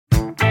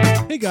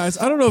Hey guys,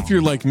 I don't know if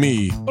you're like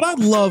me, but I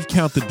love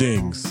Count the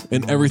Dings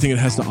and everything it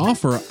has to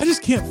offer. I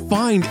just can't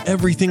find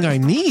everything I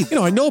need.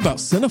 I know about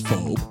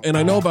Cinephobe, and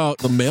I know about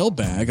the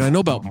mailbag, and I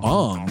know about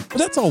Bomb, but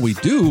that's all we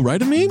do,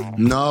 right, Amin?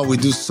 No, we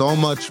do so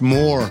much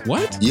more.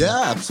 What?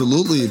 Yeah,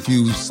 absolutely. If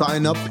you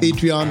sign up,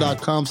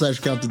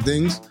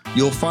 patreon.com/countthedings,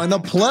 you'll find a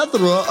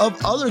plethora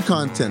of other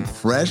content,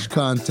 fresh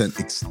content,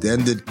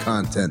 extended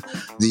content,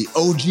 the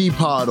OG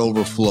pod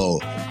overflow,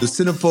 the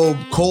Cinephobe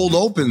cold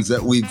opens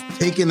that we've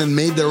taken and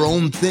made their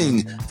own thing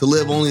to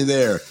live only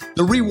there,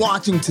 the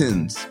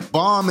Rewatchingtons,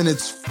 Bomb in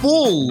its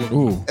full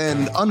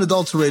and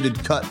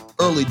unadulterated cut,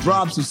 early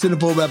drops of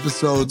Cinephobe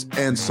episodes,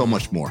 and so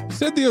much more.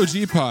 Said the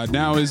OG pod.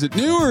 Now, is it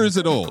new or is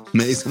it old?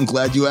 Mace, I'm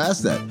glad you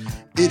asked that.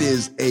 It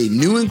is a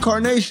new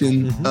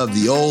incarnation of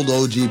the old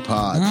OG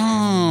pod.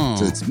 Oh.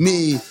 So it's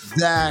me,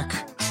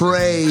 Zach,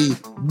 Trey,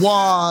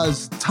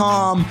 Waz,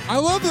 Tom. I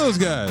love those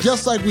guys.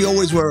 Just like we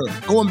always were.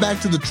 Going back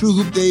to the True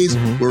Hoop days,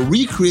 we're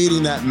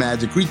recreating that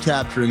magic,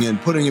 recapturing it,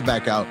 and putting it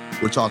back out.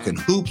 We're talking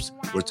hoops,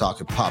 we're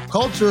talking pop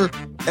culture,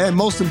 and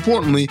most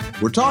importantly,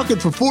 we're talking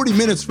for 40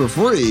 minutes for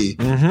free,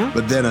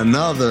 but then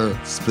another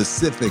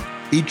specific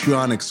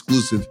Patreon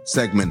exclusive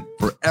segment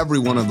for every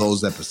one of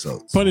those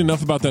episodes. Funny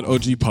enough about that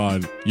OG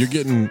pod, you're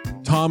getting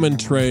Tom and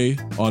Trey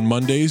on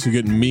Mondays. You're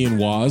getting me and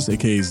Waz,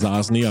 aka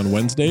Zosny, on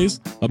Wednesdays.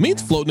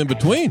 Amin's floating in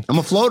between. I'm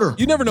a floater.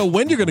 You never know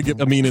when you're going to get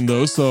Amin in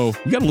those, so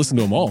you got to listen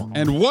to them all.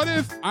 And what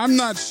if I'm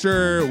not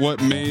sure what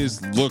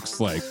Maze looks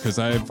like? Because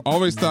I've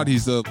always thought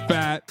he's a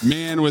fat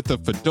man with a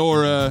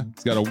fedora.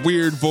 He's got a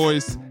weird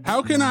voice.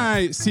 How can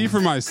I see for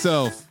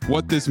myself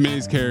what this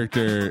Maze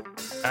character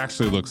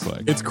actually looks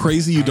like? It's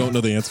crazy you don't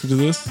know the answer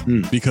to this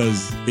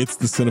because it's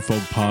the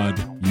Cinephobe Pod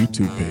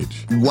YouTube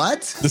page.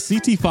 What? The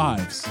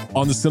CT5s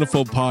on the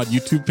Cinephobe Pod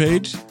YouTube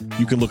page,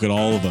 you can look at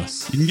all of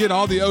us. You can get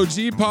all the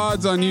OG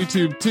pods on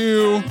YouTube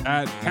too,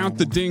 at Count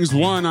the Dings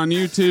 1 on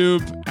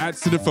YouTube, at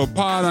Cinephobe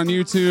Pod on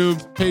YouTube,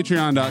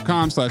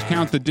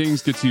 patreon.com/Count the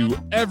Dings gets you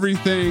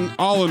everything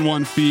all in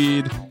one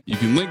feed. You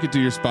can link it to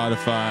your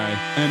Spotify.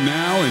 And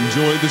now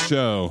enjoy the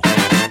show.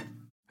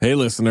 Hey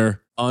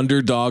listener,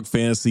 Underdog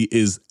Fantasy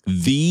is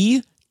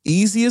the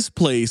easiest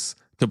place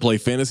to play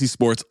fantasy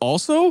sports.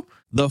 Also,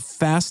 the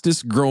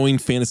fastest growing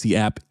fantasy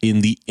app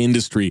in the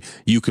industry.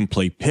 You can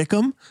play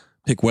Pick'em,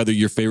 pick whether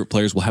your favorite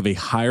players will have a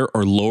higher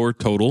or lower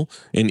total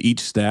in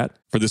each stat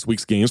for this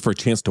week's games for a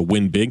chance to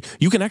win big.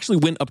 You can actually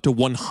win up to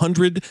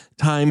 100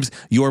 times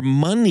your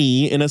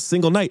money in a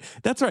single night.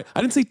 That's right.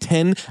 I didn't say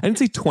 10. I didn't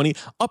say 20.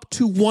 Up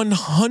to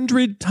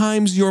 100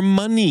 times your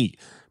money.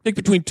 Pick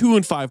between 2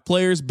 and 5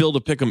 players, build a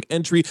Pick'em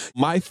entry.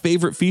 My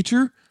favorite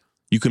feature,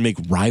 you can make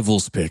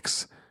rivals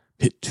picks.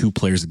 Pit 2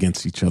 players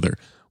against each other.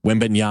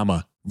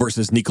 Wembanyama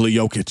versus Nikola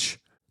Jokic.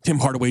 Tim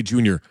Hardaway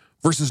Jr.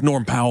 versus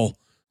Norm Powell.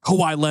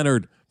 Kawhi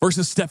Leonard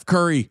versus Steph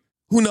Curry.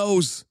 Who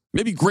knows?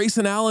 Maybe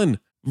Grayson Allen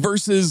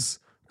versus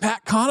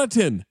Pat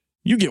Connaughton.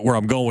 You get where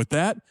I'm going with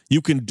that.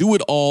 You can do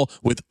it all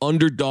with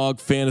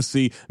Underdog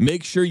Fantasy.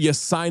 Make sure you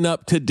sign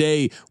up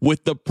today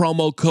with the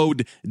promo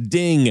code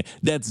DING.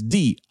 That's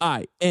DING,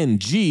 and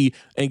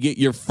get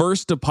your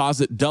first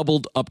deposit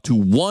doubled up to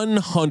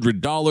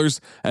 $100,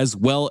 as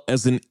well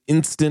as an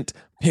instant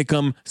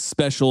Pick'em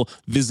special.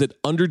 Visit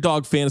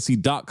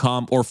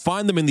underdogfantasy.com or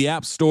find them in the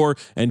App Store.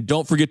 And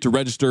don't forget to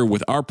register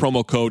with our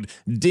promo code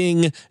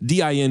DING,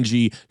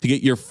 D-I-N-G, to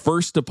get your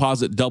first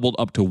deposit doubled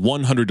up to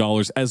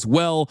 $100, as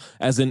well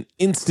as an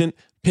instant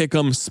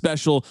Pick'em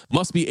special.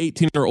 Must be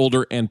 18 or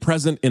older and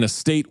present in a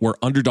state where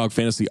Underdog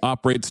Fantasy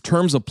operates.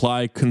 Terms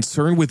apply.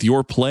 Concerned with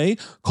your play?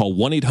 Call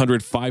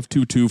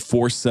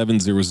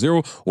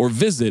 1-800-522-4700 or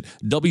visit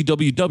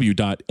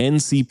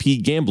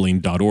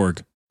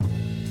www.ncpgambling.org.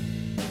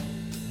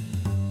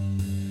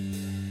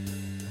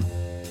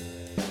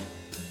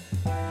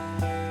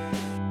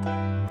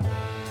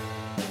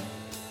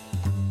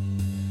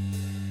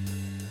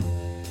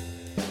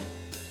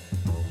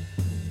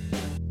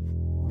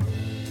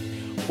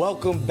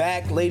 Welcome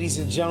back, ladies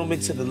and gentlemen,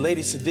 to the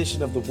latest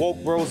edition of the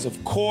Woke Bros.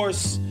 Of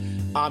course,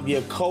 I'm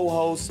your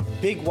co-host,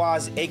 Big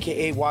Waz,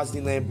 aka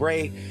Wazni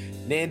Lambre.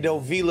 Nando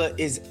Vila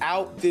is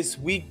out this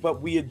week,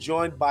 but we are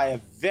joined by a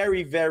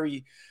very,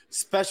 very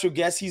special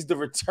guest. He's the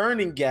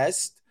returning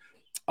guest.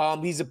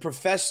 He's a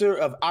professor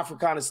of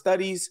Africana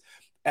Studies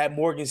at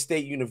Morgan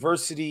State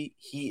University.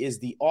 He is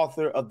the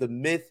author of The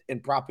Myth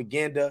and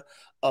Propaganda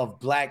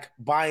of Black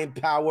Buying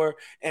Power,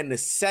 and the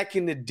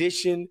second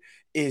edition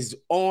is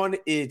on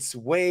its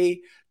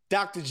way.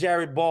 Dr.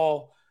 Jared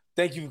Ball,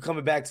 thank you for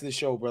coming back to the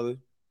show, brother.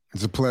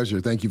 It's a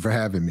pleasure. Thank you for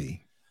having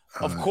me.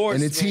 Of course.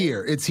 And it's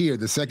here. It's here.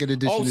 The second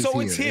edition is here. Oh, so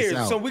it's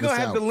here. So we're going to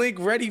have the link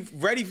ready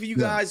for you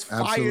guys,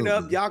 fired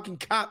up. Y'all can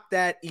cop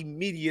that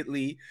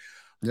immediately.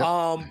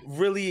 Yep.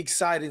 Really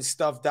exciting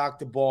stuff,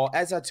 Dr. Ball.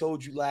 As I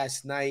told you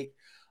last night,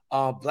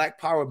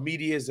 Black Power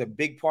media is a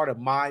big part of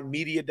my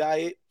media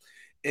diet.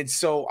 And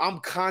so I'm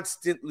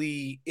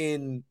constantly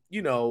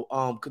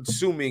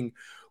consuming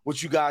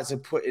what you guys are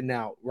putting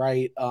out,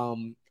 right?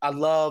 I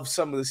love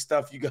some of the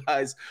stuff you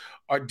guys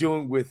are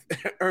doing with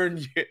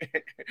earn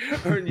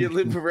your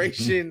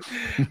liberation.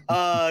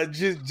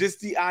 Just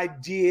the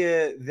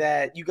idea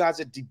that you guys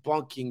are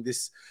debunking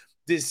this.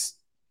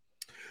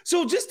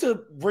 So just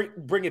to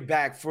bring it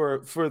back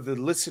for the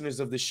listeners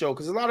of the show,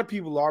 because a lot of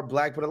people are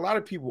Black, but a lot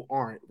of people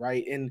aren't,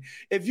 right? And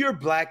if you're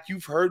Black,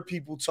 you've heard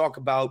people talk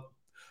about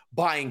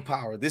buying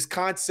power, this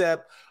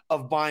concept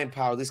of buying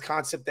power, this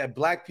concept that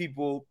Black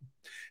people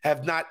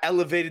have not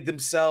elevated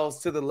themselves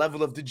to the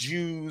level of the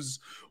Jews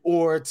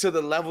or to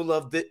the level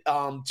of the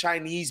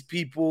Chinese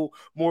people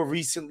more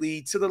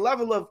recently, to the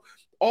level of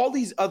all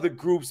these other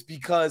groups,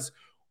 because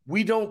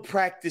we don't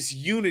practice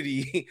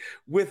unity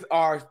with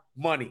our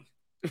money,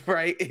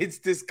 right? It's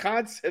this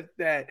concept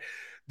that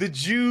the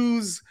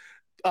Jews,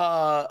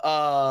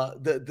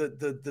 the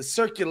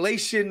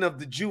circulation of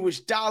the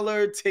Jewish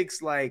dollar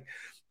takes like,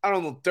 I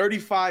don't know,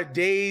 35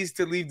 days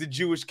to leave the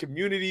Jewish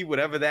community,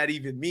 whatever that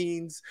even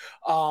means.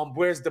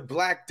 Whereas the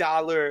Black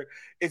dollar,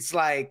 it's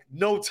like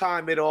no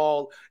time at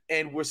all,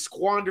 and we're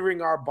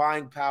squandering our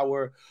buying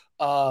power.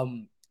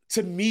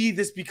 To me,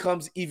 this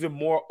becomes even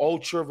more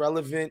ultra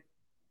relevant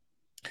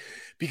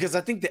because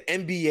I think the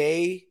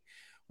NBA,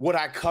 what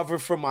I cover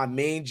for my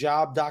main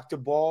job, Dr.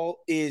 Ball,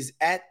 is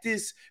at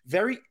this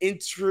very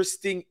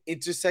interesting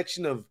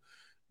intersection of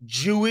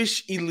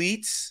Jewish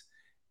elites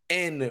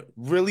and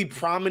really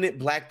prominent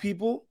Black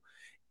people,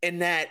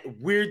 and that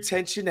weird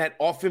tension that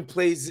often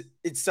plays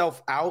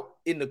itself out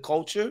in the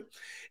culture.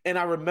 And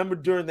I remember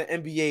during the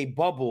NBA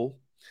bubble,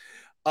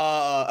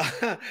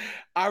 I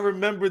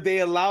remember they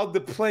allowed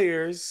the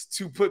players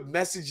to put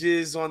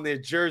messages on their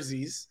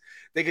jerseys.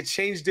 They could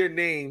change their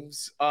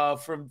names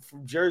from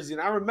jersey.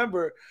 And I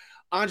remember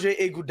Andre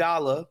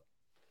Iguodala,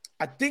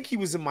 I think he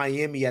was in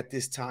Miami at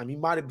this time. He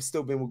might have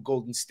still been with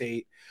Golden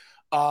State.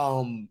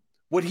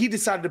 What he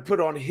decided to put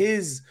on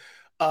his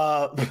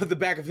the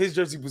back of his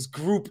jersey was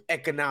group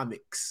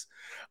economics.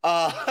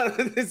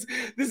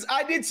 This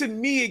idea to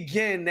me,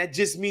 again, that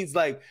just means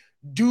like,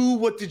 do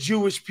what the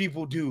Jewish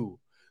people do.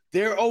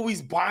 They're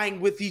always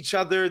buying with each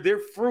other. They're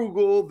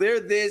frugal. They're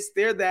this,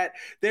 they're that.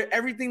 They're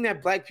everything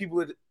that Black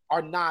people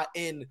are not.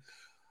 And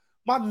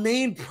my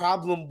main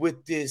problem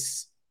with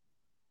this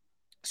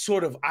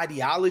sort of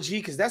ideology,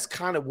 because that's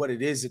kind of what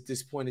it is at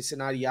this point, it's an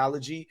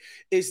ideology,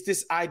 is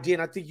this idea,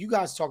 and I think you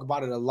guys talk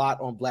about it a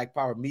lot on Black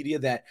Power Media,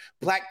 that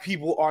Black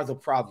people are the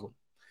problem.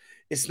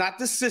 It's not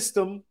the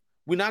system.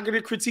 We're not going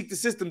to critique the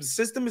system. The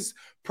system is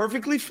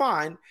perfectly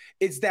fine.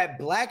 It's that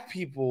Black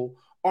people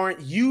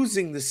aren't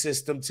using the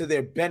system to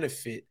their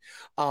benefit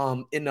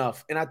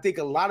enough. And I think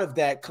a lot of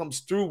that comes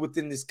through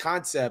within this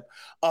concept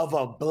of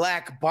a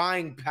Black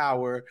buying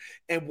power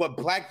and what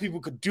Black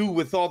people could do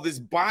with all this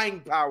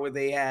buying power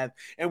they have.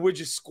 And we're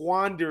just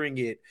squandering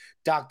it,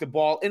 Dr.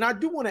 Ball. And I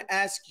do want to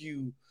ask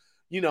you,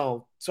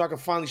 so I can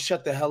finally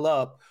shut the hell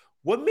up,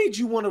 what made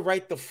you want to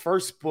write the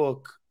first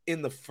book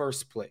in the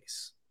first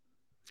place?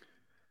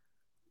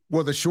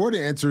 Well, the short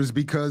answer is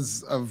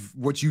because of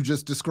what you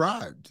just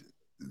described,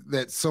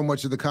 that so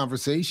much of the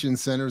conversation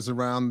centers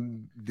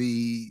around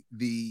the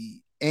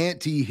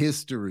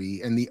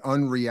anti-history and the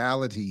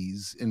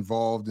unrealities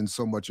involved in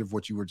so much of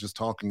what you were just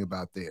talking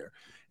about there.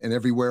 And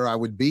everywhere I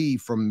would be,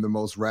 from the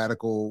most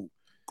radical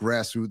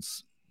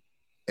grassroots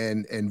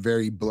and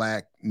very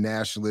Black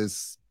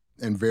nationalists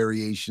and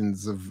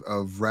variations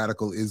of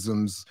radical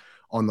isms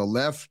on the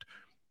left,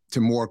 to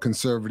more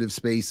conservative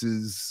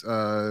spaces,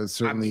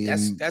 certainly.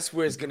 That's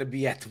where it's going to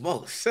be at the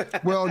most.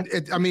 Well,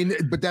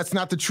 but that's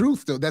not the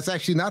truth, though. That's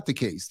actually not the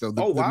case, though.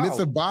 The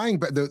myth of buying,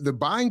 the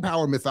buying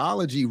power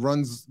mythology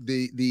runs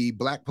the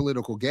Black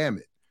political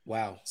gamut.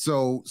 Wow.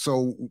 So,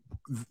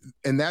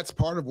 and that's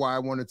part of why I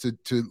wanted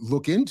to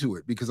look into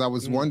it, because I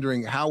was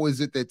wondering, how is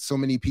it that so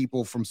many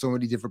people from so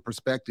many different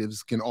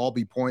perspectives can all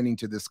be pointing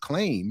to this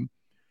claim?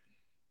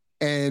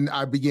 And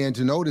I began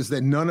to notice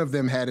that none of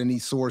them had any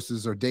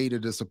sources or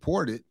data to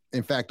support it.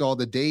 In fact, all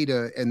the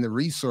data and the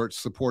research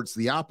supports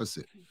the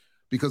opposite,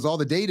 because all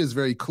the data is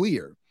very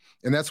clear.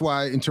 And that's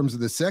why, in terms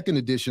of the second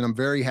edition, I'm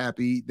very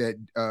happy that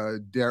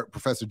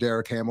Professor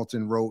Derek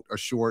Hamilton wrote a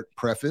short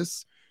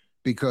preface,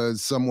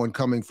 because someone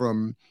coming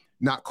from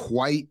not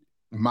quite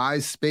my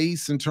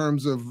space in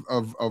terms of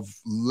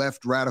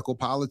left radical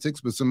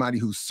politics, but somebody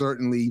who's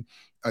certainly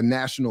a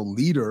national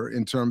leader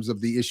in terms of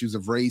the issues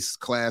of race,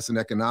 class, and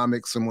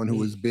economics, someone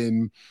who has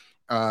been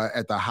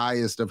at the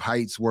highest of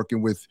heights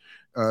working with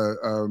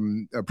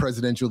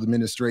presidential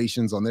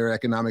administrations on their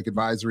economic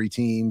advisory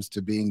teams,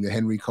 to being the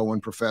Henry Cohen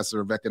Professor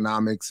of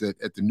Economics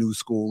at the New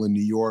School in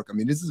New York. I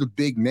mean, this is a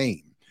big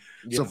name.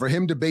 Yeah. So for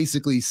him to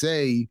basically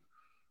say,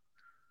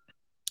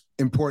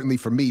 importantly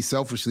for me,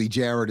 selfishly,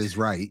 Jared is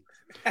right.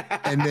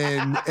 and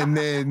then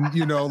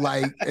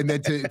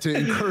to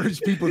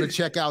encourage people to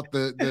check out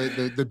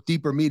the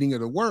deeper meaning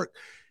of the work,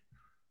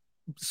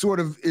 sort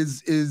of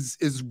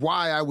is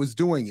why I was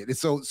doing it.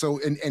 So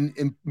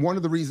one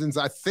of the reasons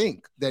I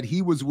think that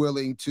he was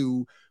willing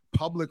to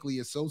publicly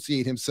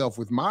associate himself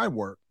with my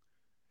work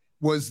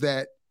was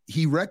that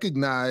he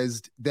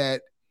recognized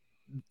that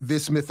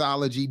this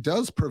mythology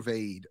does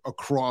pervade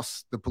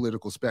across the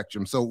political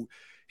spectrum. So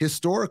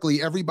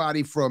historically,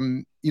 everybody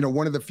from,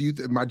 one of the few,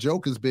 my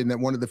joke has been that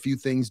one of the few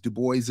things Du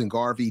Bois and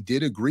Garvey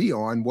did agree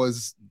on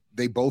was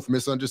they both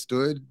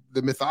misunderstood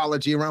the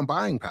mythology around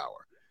buying power.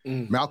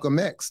 Malcolm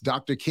X,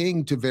 Dr.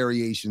 King, to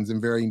variations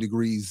and varying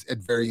degrees at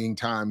varying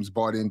times,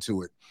 bought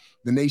into it.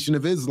 The Nation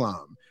of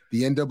Islam,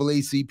 the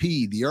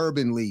NAACP, the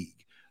Urban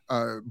League,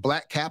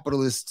 Black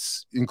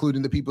capitalists,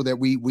 including the people that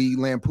we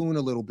lampoon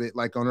a little bit,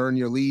 like on Earn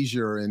Your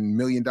Leisure and $1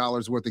 Million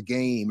Worth of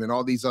Game and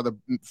all these other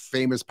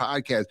famous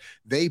podcasts,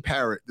 they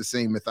parrot the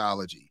same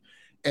mythology.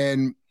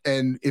 And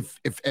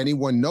if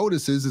anyone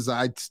notices, as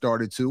I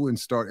started to and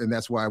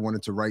that's why I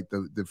wanted to write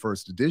the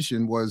first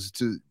edition, was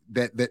to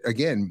that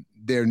again,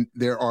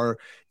 there are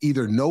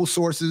either no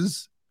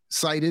sources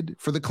cited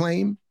for the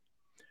claim,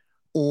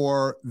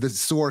 or the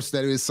source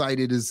that is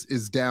cited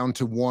is down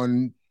to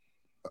one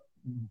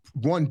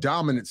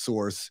dominant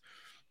source,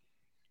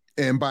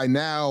 and by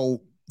now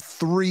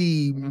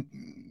 3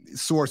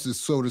 sources,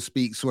 so to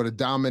speak, sort of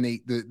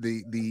dominate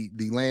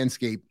the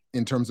landscape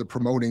in terms of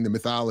promoting the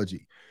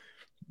mythology.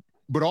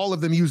 But all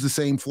of them use the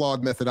same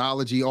flawed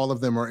methodology. All of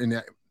them are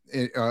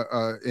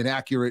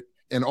inaccurate,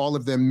 and all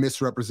of them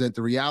misrepresent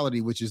the reality,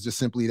 which is just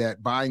simply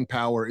that buying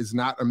power is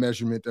not a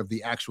measurement of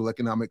the actual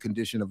economic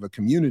condition of a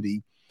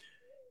community.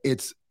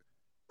 It's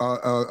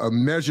a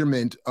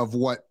measurement of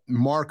what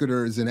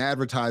marketers and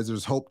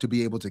advertisers hope to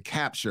be able to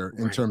capture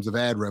in terms of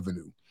ad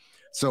revenue.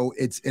 So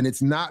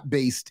it's not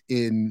based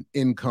in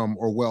income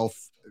or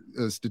wealth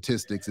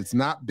statistics. It's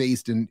not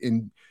based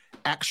in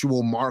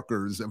actual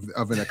markers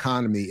of an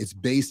economy. It's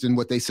based in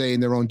what they say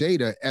in their own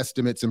data,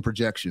 estimates and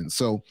projections.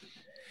 So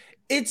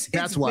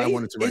that's why I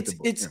wanted to write the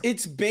book.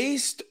 It's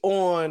based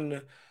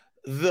on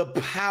the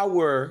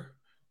power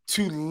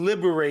to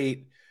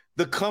liberate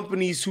the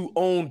companies who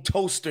own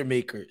toaster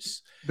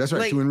makers. That's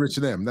right. To enrich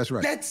them. That's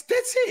right. That's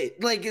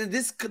it. Like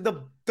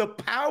the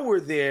power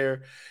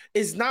there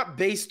is not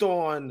based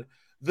on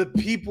the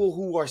people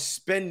who are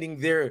spending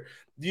their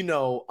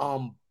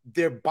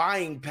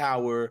buying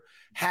power,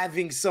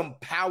 having some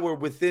power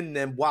within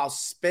them while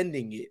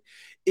spending it.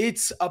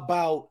 It's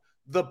about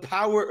the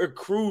power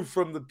accrued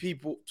from the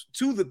people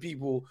to the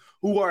people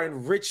who are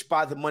enriched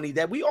by the money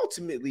that we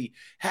ultimately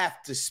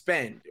have to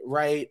spend,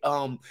 right?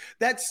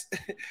 That's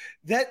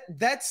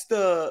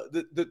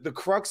the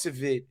crux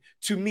of it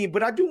to me.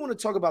 But I do want to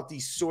talk about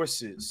these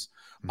sources,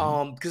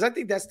 because I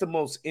think that's the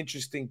most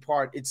interesting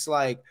part. It's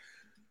like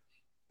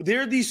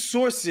there are these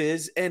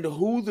sources and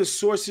who the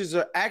sources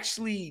are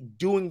actually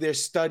doing their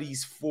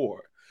studies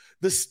for.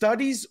 The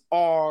studies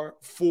are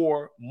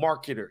for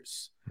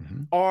marketers.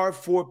 Are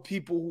for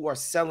people who are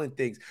selling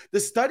things.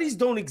 The studies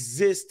don't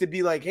exist to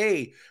be like,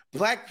 hey,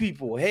 Black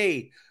people,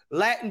 hey,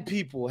 Latin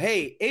people,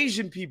 hey,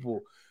 Asian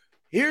people,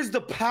 here's the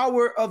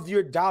power of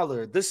your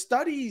dollar. The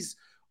studies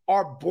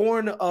are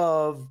born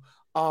of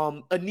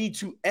a need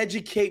to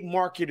educate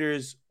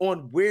marketers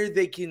on where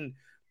they can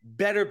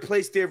better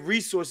place their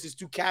resources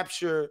to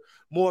capture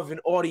more of an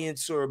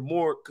audience or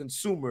more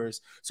consumers.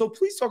 So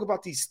please talk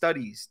about these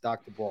studies,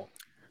 Dr. Ball.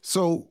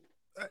 So,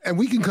 and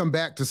we can come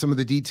back to some of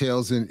the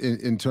details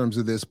in terms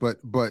of this, but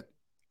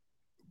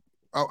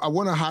I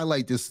want to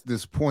highlight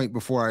this point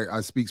before I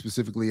speak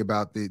specifically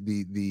about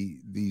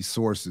the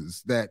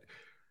sources, that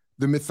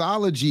the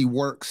mythology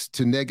works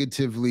to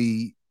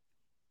negatively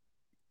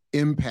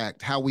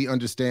impact how we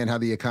understand how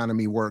the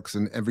economy works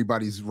and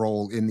everybody's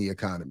role in the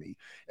economy.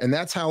 And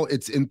that's how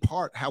it's in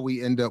part how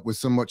we end up with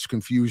so much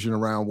confusion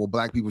around, well,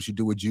 Black people should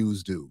do what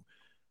Jews do.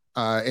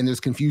 And there's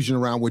confusion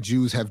around what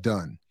Jews have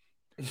done.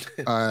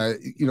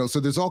 So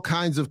there's all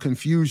kinds of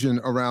confusion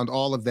around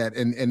all of that,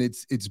 and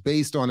it's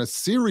based on a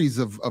series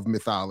of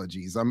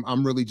mythologies.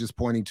 I'm really just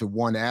pointing to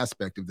one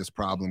aspect of this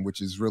problem, which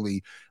is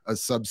really a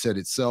subset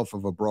itself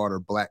of a broader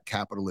Black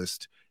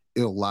capitalist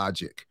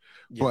illogic.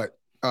 Yeah.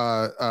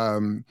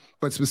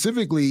 But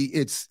specifically,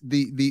 it's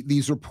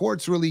these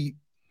reports really.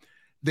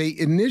 They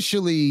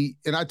initially,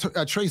 and I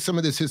traced some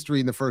of this history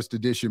in the first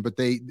edition,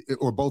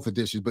 or both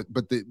editions,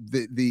 but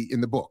the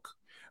in the book,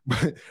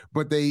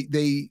 but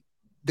they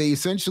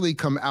essentially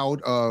come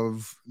out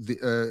of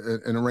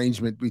an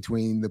arrangement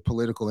between the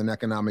political and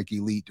economic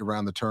elite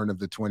around the turn of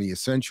the 20th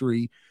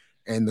century.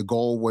 And the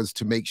goal was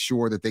to make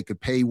sure that they could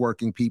pay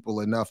working people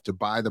enough to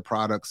buy the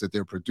products that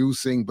they're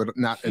producing, but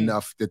not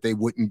enough that they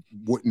wouldn't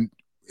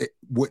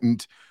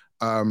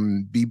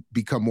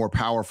become more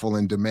powerful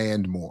and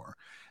demand more.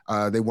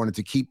 They wanted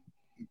to keep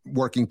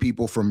working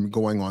people from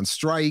going on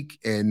strike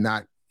and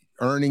not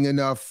earning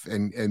enough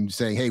and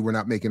saying, hey, we're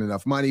not making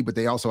enough money, but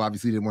they also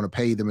obviously didn't want to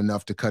pay them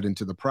enough to cut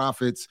into the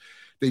profits.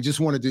 They just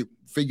wanted to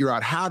figure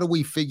out, how do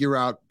we figure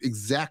out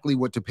exactly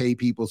what to pay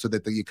people so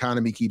that the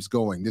economy keeps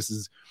going? This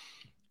is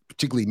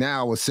particularly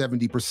now a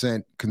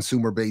 70%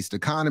 consumer-based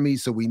economy,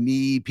 so we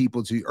need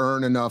people to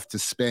earn enough to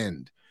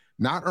spend,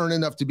 not earn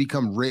enough to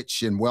become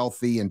rich and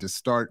wealthy and to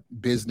start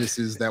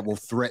businesses that will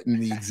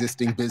threaten the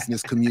existing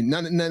business community.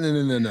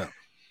 No.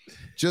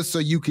 Just so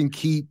you can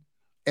keep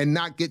and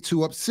not get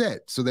too upset,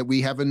 so that we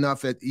have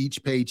enough at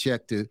each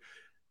paycheck to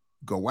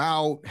go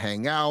out,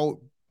 hang out,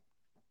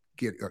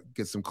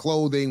 get some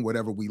clothing,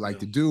 whatever we like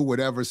to do,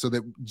 whatever, so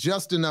that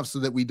just enough so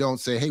that we don't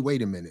say, hey,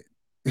 wait a minute,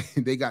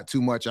 they got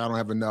too much, I don't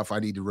have enough, I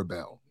need to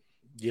rebel.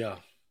 Yeah.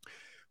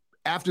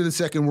 After the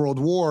Second World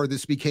War,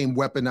 this became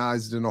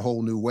weaponized in a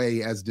whole new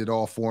way, as did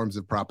all forms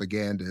of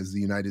propaganda, as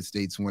the United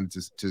States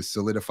wanted to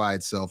solidify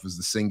itself as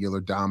the singular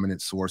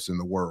dominant source in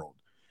the world,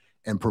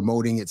 and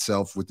promoting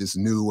itself with this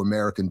new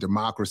American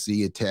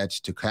democracy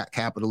attached to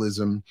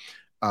capitalism.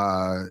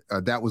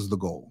 That was the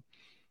goal.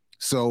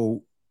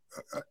 So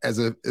as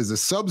a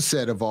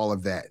subset of all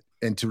of that,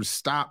 and to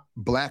stop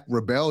Black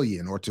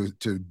rebellion, or to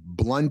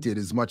blunt it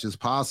as much as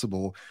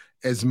possible,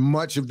 as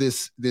much of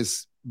this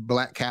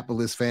Black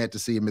capitalist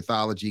fantasy and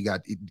mythology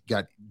got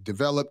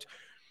developed,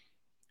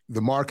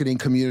 the marketing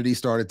community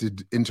started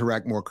to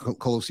interact more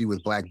closely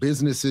with Black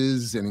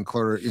businesses and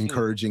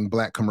encouraging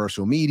Black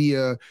commercial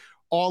media.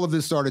 All of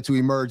this started to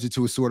emerge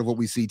into a sort of what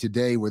we see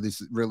today, where this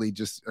is really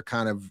just a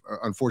kind of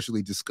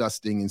unfortunately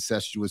disgusting,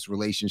 incestuous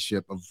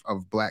relationship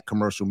of Black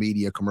commercial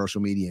media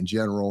in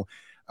general,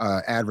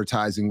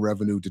 advertising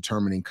revenue,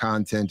 determining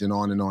content, and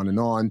on and on and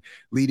on,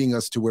 leading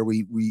us to where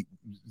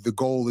the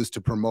goal is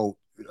to promote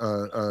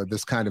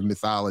this kind of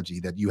mythology,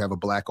 that you have a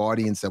Black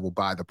audience that will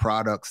buy the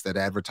products that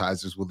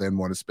advertisers will then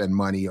want to spend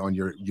money on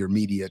your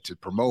media to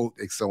promote,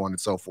 and so on and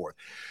so forth.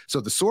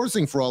 So the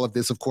sourcing for all of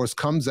this, of course,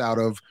 comes out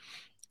of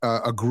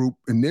a group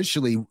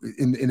initially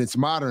in its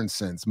modern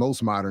sense,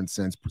 most modern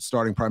sense,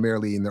 starting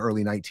primarily in the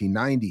early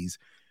 1990s,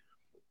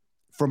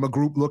 from a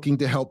group looking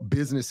to help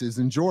businesses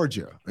in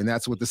Georgia. And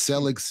that's what the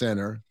Selig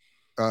Center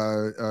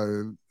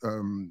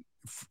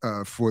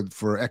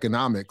for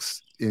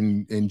Economics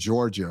in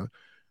Georgia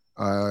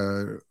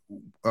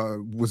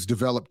was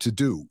developed to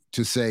do,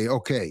 to say,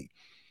 okay,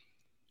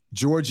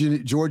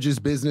 Georgia's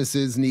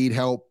businesses need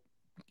help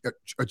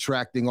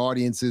attracting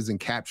audiences and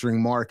capturing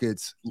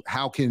markets.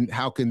 How can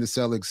the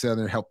Selig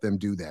Center help them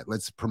do that?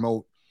 Let's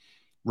promote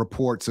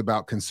reports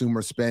about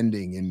consumer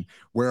spending and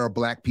where are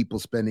Black people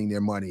spending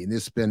their money, and they're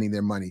spending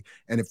their money.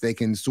 And if they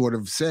can sort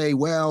of say,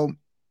 well,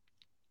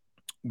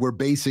 we're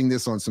basing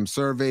this on some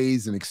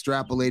surveys and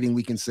extrapolating,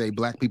 we can say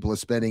Black people are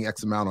spending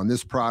X amount on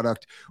this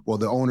product. Well,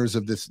 the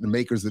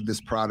makers of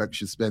this product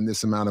should spend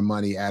this amount of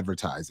money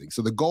advertising.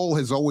 So the goal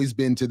has always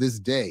been, to this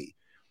day,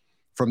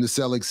 from the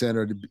Selig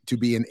Center to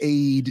be an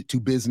aid to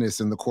business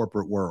in the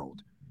corporate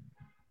world.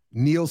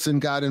 Nielsen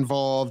got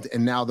involved,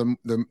 and now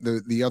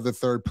the other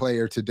third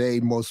player today,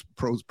 most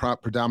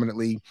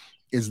predominantly,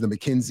 is the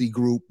McKinsey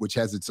Group, which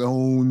has its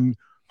own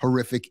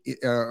horrific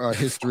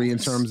history in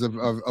terms of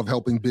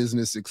helping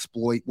business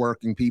exploit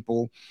working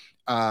people.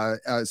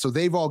 So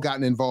they've all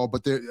gotten involved,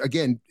 but they're,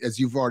 again, as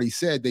you've already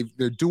said,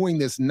 they're doing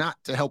this not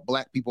to help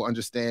Black people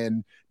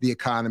understand the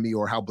economy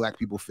or how Black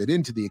people fit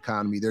into the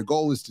economy. Their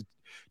goal is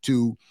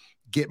to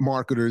get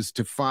marketers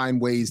to find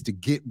ways to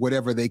get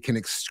whatever they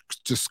can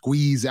to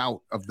squeeze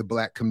out of the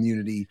Black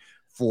community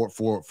for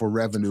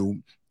revenue,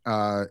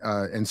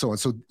 and so on.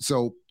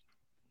 So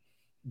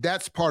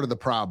that's part of the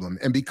problem.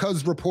 And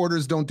because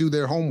reporters don't do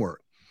their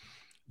homework,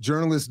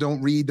 journalists don't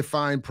read the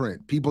fine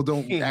print, people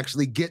don't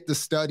actually get the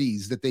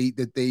studies that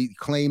they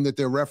claim that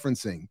they're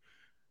referencing,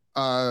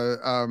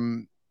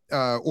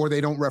 or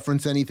they don't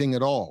reference anything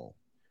at all.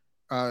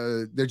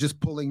 They're just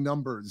pulling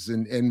numbers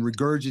and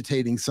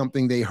regurgitating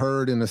something they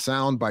heard in a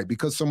soundbite,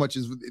 because so much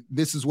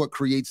this is what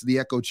creates the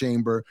echo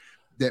chamber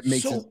that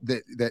makes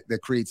that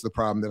creates the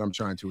problem that I'm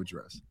trying to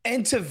address.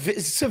 And to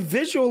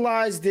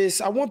visualize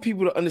this, I want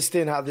people to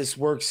understand how this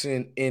works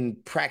in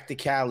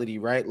practicality,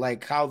 right?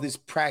 Like how this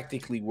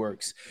practically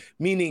works.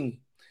 Meaning,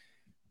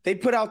 they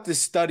put out this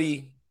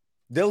study.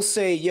 They'll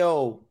say,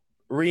 "Yo,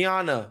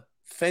 Rihanna,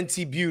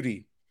 Fenty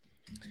Beauty.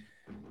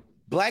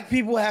 Black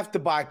people have to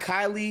buy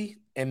Kylie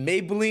and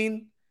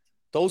Maybelline.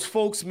 Those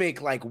folks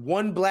make like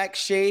one black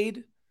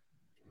shade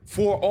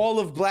for all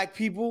of Black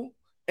people,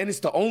 and it's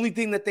the only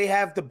thing that they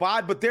have to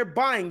buy, but they're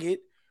buying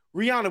it.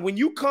 Rihanna, when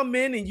you come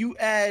in and you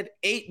add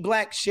 8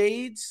 black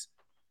shades,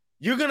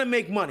 you're going to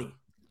make money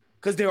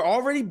because they're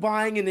already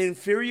buying an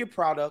inferior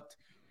product.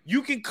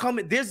 You can come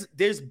in,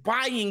 there's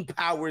buying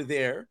power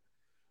there.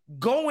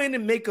 Go in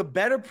and make a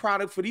better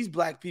product for these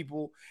Black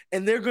people,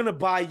 and they're going to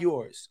buy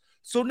yours.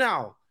 So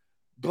now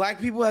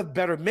Black people have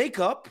better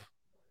makeup,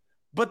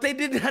 but they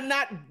did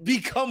not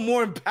become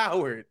more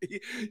empowered.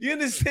 You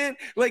understand?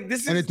 Like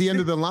this is, and at the end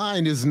of the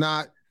line is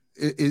not.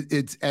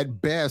 It's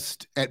at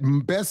best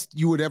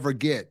you would ever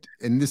get,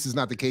 and this is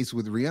not the case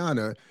with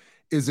Rihanna,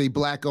 is a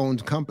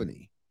Black-owned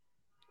company.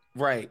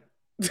 Right.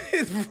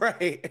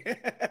 Right.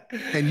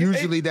 And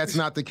usually that's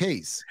not the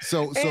case.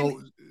 So,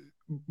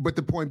 but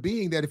the point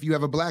being that if you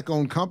have a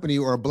Black-owned company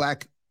or a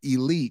Black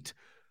elite,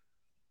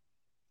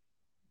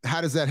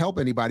 how does that help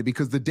anybody?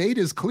 Because the data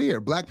is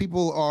clear. Black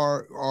people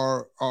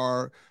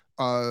are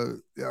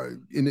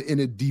in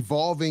a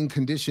devolving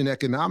condition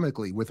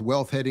economically, with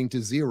wealth heading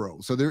to zero.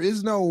 So there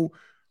is no,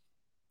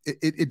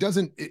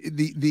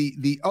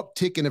 the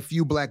uptick in a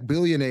few Black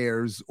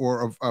billionaires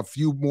or a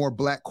few more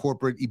Black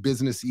corporate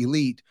business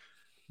elite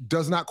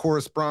does not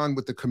correspond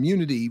with the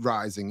community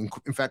rising.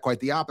 In fact, quite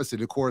the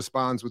opposite. It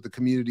corresponds with the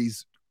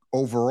community's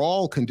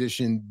overall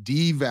condition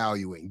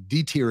devaluing,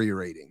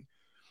 deteriorating.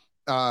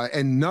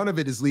 And none of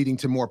it is leading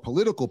to more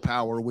political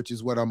power, which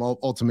is what I'm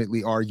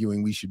ultimately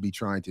arguing we should be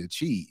trying to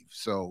achieve.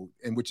 So,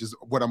 and which is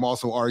what I'm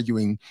also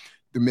arguing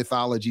the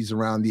mythologies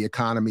around the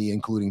economy,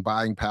 including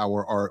buying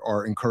power,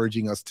 are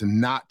encouraging us to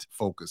not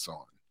focus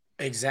on.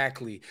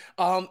 Exactly.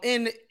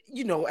 And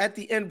you know, at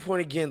the end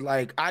point again,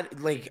 I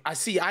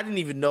didn't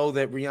even know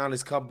that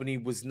Rihanna's company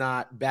was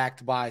not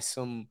backed by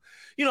some,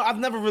 you know, I've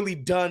never really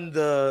done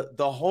the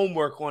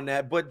homework on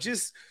that, but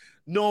just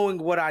knowing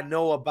what I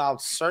know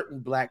about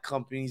certain Black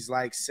companies,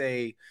 like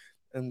say,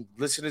 and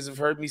listeners have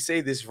heard me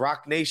say this,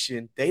 Roc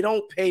Nation, they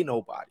don't pay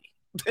nobody,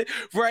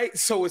 right?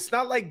 So it's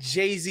not like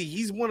Jay-Z.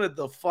 He is one of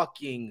the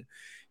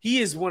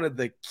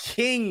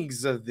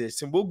kings of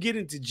this. And we'll get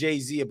into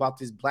Jay-Z about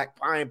this Black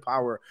buying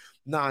power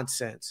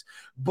nonsense.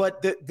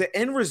 But the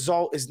end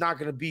result is not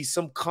going to be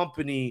some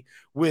company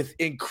with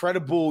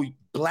incredible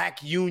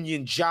Black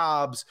union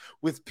jobs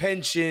with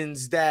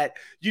pensions that,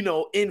 you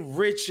know,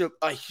 enrich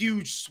a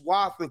huge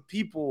swath of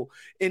people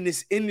in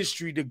this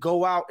industry to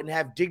go out and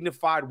have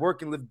dignified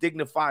work and live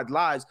dignified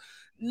lives.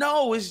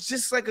 No, it's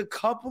just like a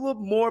couple of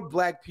more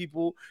Black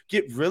people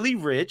get really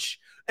rich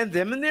and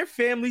them and their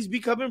families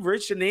becoming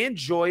rich and they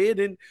enjoy it.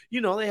 And,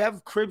 you know, they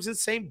have cribs in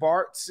St.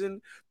 Bart's and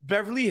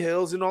Beverly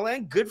Hills and all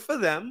that. Good for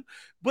them.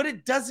 But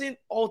it doesn't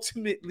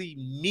ultimately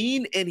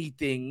mean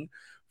anything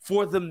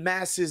for the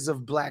masses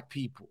of Black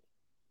people.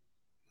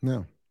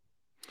 No.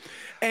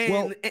 And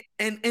well,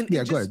 and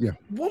yeah, go ahead. Yeah.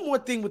 One more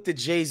thing with the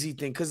Jay-Z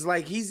thing, because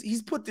like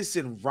he's put this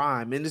in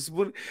rhyme, and it's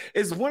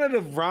one of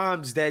the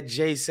rhymes that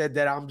Jay said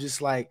that I'm just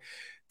like,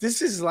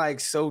 this is like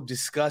so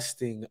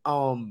disgusting.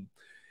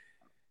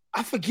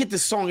 I forget the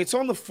song. It's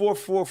on the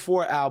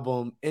 444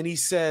 album, and he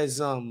says,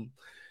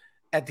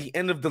 at the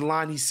end of the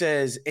line, he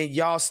says, "And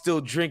y'all still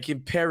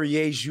drinking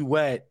Perrier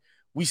Jouet?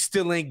 We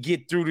still ain't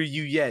get through to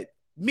you yet."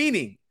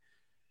 Meaning,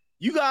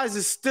 you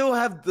guys still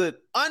have the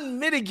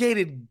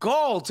unmitigated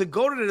gall to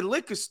go to the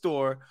liquor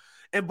store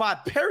and buy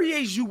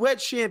Perrier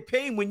Jouet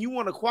champagne when you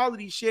want a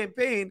quality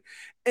champagne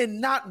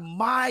and not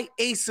my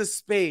Ace of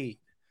Spade.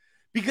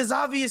 Because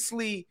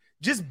obviously,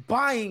 just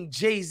buying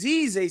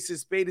Jay-Z's Ace of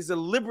Spade is a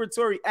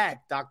liberatory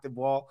act, Dr.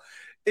 Ball.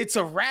 It's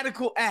a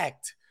radical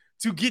act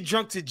to get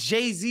drunk to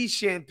Jay-Z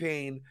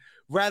champagne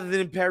rather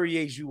than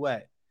Perrier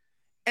Jouet.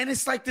 And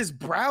it's like this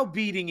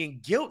browbeating and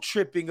guilt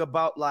tripping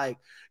about like,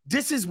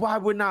 this is why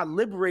we're not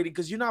liberated,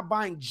 because you're not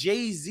buying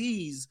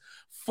Jay-Z's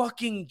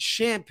fucking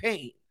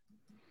champagne.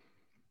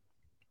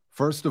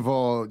 First of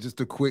all, just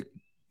a quick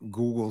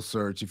Google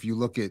search. If you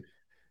look at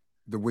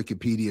the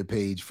Wikipedia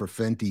page for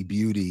Fenty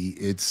Beauty,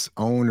 its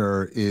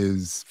owner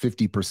is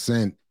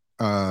 50%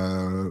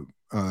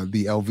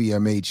 the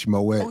LVMH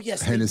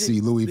Moet Hennessy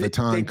Louis Vuitton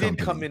company. They did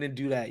come in and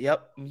do that.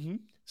 Yep. Mm-hmm.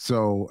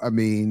 So, so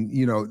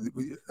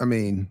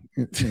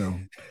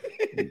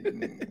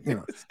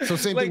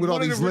same like thing with all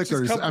these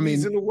liquors.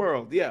 In the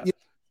world. Yeah.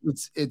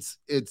 It's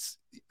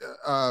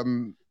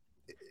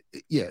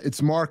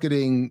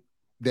marketing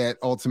that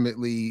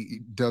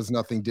ultimately does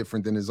nothing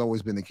different than has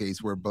always been the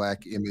case, where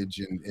Black image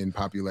and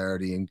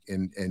popularity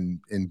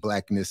and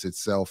Blackness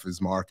itself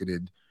is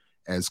marketed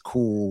as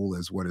cool,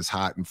 as what is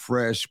hot and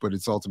fresh, but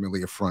it's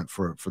ultimately a front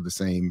for the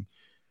same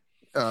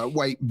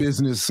white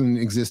business and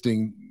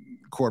existing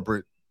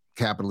corporate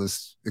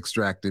capitalist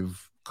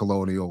extractive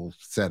colonial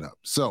setup.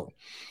 So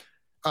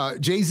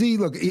Jay-Z,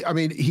 look,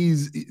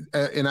 he's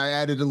and I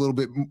added a little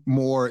bit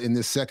more in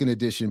this second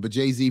edition, but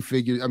Jay-Z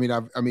figured,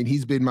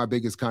 he's been my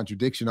biggest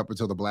contradiction up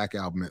until the Black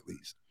album, at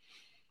least.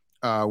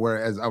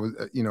 Whereas I was,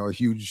 a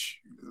huge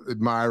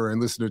admirer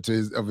and listener to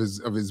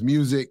his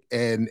music,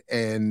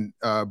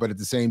 but at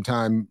the same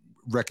time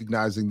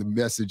recognizing the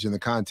message and the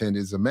content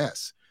is a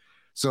mess.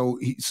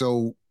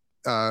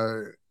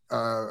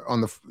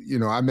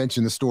 I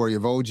mentioned the story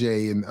of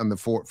OJ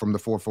from the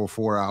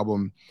 444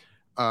 album,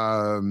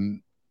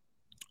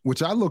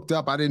 which I looked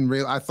up.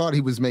 I thought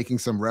he was making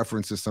some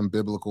reference to some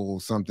biblical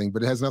something,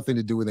 but it has nothing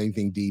to do with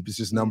anything deep. It's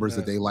just numbers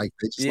that they like.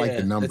 They just like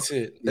the number.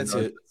 That's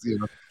it.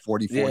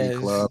 40-40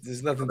 club.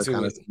 There's nothing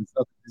to it.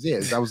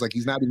 Yeah, I was like,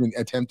 he's not even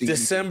attempting.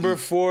 December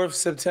 4th,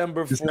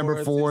 September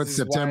 4th,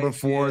 September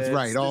 4th,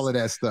 right? All of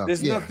that stuff.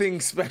 There's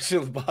nothing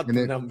special about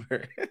the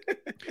number.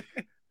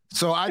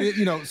 So I did,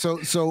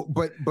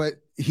 but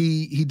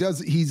he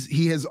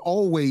has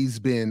always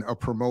been a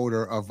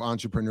promoter of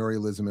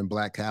entrepreneurialism and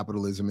Black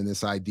capitalism, and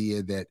this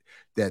idea that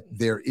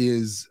there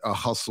is a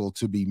hustle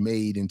to be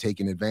made and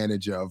taken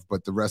advantage of,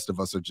 but the rest of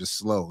us are just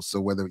slow.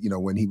 So whether,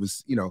 when he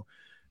was,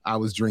 I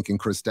was drinking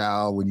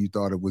Cristal when you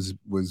thought it was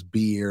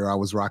beer. I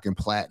was rocking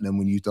platinum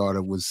when you thought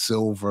it was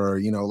silver.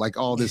 Like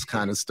all this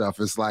kind of stuff.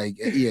 It's like,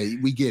 yeah,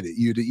 we get it.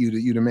 You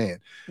the man.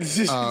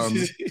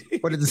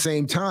 But at the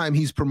same time,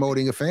 he's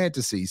promoting a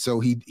fantasy.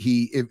 So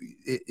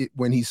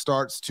when he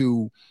starts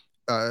to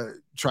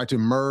try to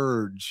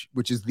merge,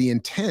 which is the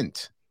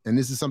intent, and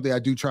this is something I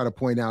do try to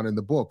point out in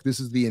the book. This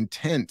is the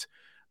intent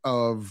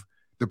of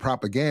the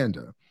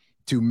propaganda.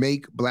 to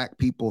make Black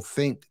people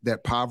think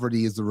that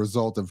poverty is the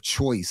result of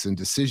choice and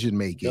decision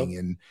making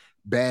and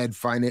bad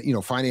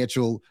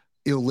financial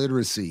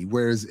illiteracy.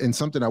 Whereas, and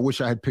something I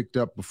wish I had picked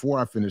up before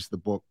I finished the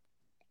book,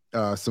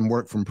 some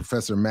work from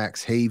Professor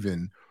Max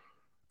Haven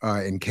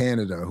in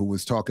Canada, who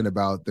was talking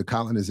about the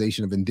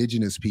colonization of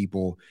indigenous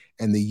people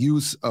and the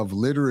use of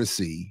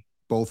literacy,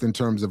 both in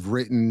terms of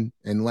written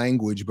and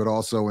language, but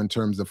also in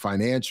terms of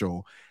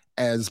financial,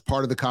 as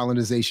part of the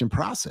colonization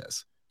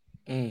process.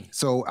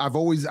 So I've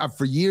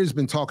for years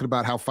been talking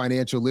about how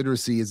financial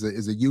literacy is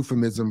a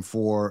euphemism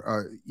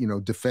for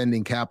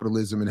defending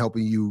capitalism and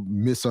helping you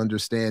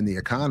misunderstand the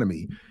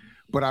economy.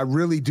 But I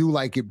really do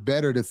like it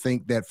better to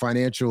think that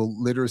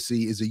financial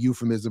literacy is a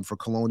euphemism for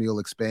colonial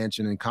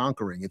expansion and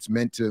conquering. It's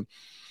meant to,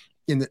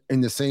 in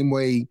the same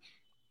way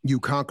you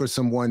conquer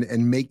someone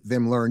and make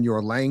them learn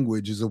your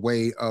language, is a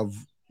way of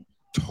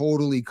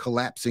totally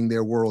collapsing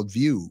their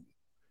worldview.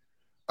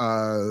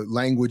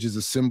 Language is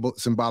a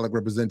symbolic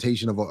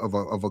representation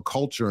of a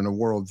culture and a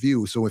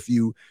worldview. So if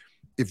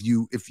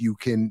you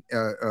can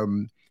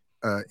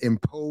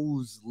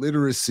impose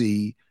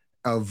literacy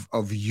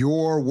of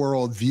your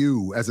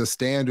worldview as a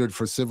standard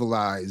for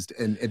civilized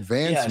and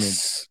advancement,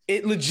 yes,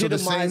 it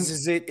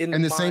legitimizes it in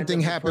and the same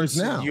thing happens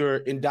now. You're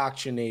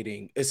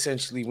indoctrinating,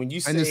 essentially, when you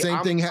say, and the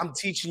same thing I'm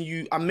teaching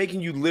you, I'm making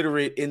you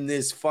literate in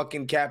this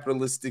fucking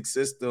capitalistic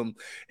system.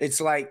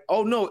 It's like,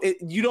 oh no,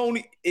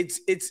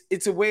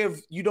 it's a way of,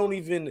 you don't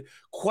even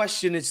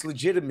question its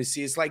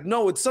legitimacy. It's like,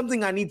 no, it's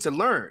something I need to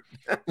learn.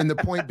 And the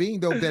point being,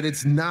 though, that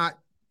it's not.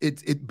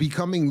 It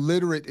becoming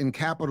literate in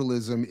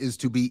capitalism is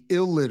to be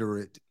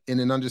illiterate in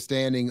an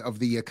understanding of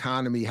the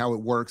economy, how it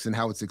works, and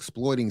how it's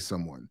exploiting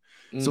someone.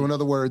 So in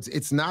other words,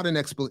 it's not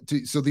an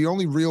so the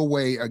only real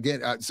way,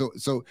 again,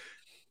 so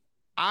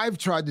I've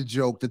tried to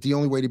joke that the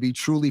only way to be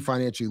truly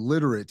financially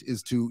literate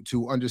is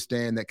to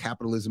understand that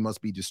capitalism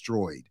must be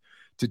destroyed.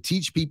 To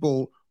teach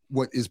people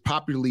what is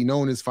popularly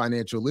known as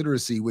financial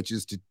literacy, which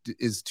is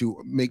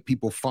to make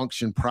people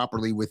function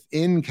properly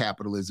within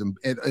capitalism.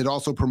 It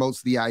also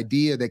promotes the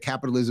idea that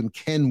capitalism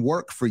can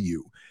work for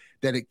you,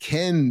 that it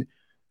can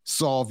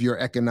solve your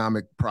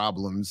economic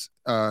problems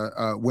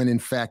when in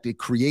fact it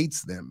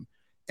creates them.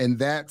 And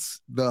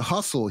that's the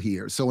hustle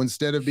here. So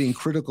instead of being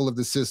critical of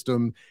the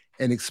system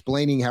and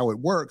explaining how it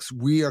works,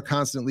 we are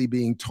constantly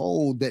being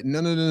told that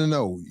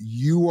no,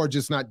 you are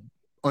just not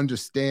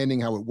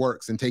understanding how it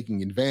works and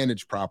taking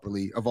advantage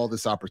properly of all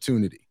this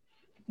opportunity.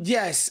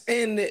 Yes,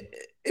 and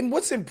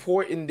what's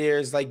important there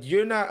is, like,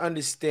 you're not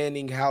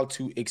understanding how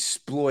to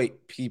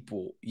exploit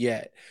people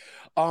yet.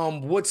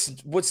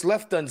 What's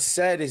left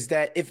unsaid is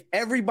that if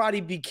everybody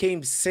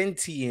became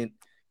sentient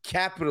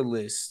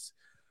capitalists,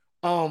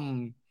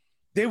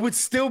 there would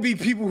still be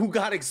people who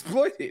got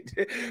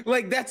exploited.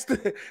 Like, that's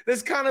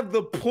kind of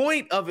the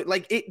point of it.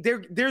 Like,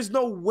 there's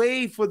no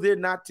way for there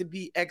not to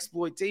be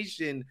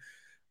exploitation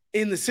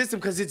in the system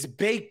because it's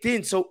baked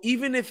in. So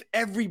even if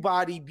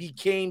everybody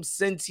became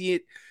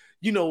sentient,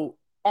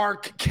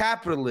 arc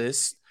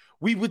capitalists,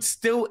 we would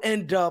still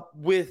end up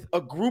with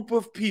a group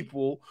of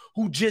people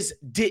who just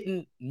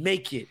didn't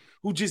make it,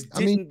 who just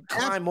didn't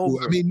climb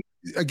over. I mean,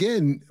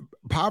 again,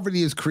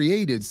 poverty is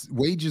created,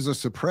 wages are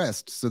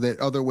suppressed so that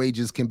other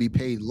wages can be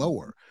paid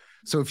lower.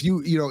 So if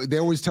they're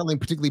always telling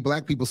particularly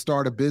Black people,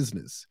 start a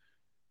business.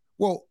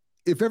 Well,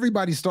 if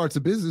everybody starts a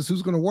business,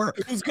 who's going to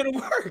work? Who's going to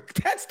work?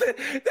 That's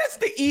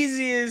the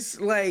easiest,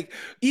 like,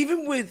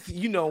 even with,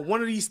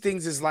 one of these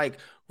things is like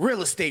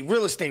real estate.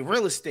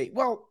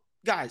 Well,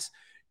 guys,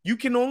 you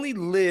can only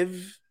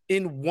live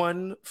in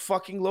one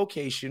fucking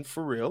location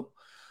for real.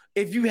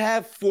 If you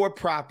have 4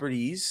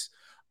 properties,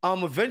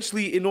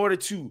 eventually in order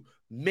to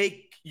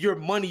make your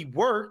money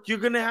work, you're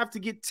going to have to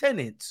get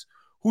tenants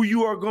who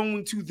you are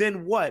going to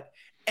then what?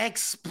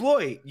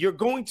 Exploit. You're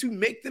going to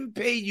make them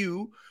pay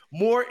you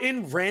more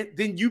in rent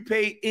than you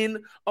pay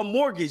in a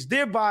mortgage.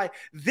 Thereby,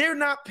 they're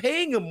not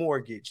paying a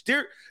mortgage.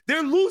 They're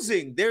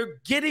losing.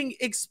 They're getting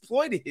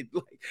exploited.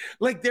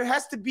 Like there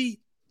has to be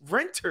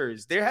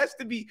renters. There has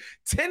to be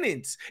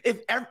tenants.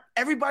 If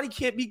everybody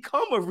can't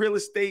become a real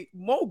estate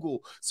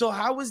mogul. So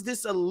how is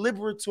this a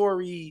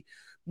liberatory,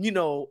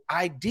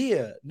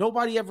 idea?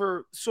 Nobody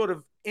ever sort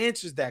of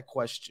answers that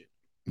question.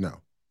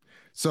 No.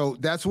 So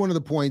that's one of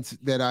the points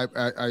that I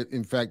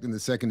in fact, in the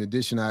second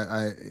edition,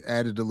 I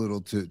added a little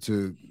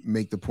to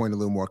make the point a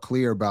little more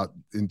clear about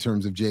in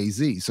terms of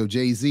Jay-Z. So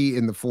Jay-Z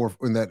in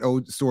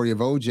that story of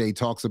OJ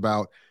talks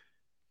about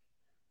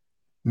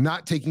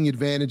not taking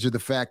advantage of the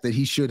fact that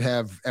he should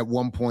have at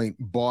one point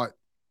bought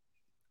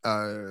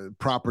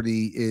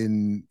property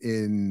in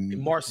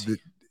Marcy.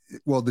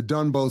 The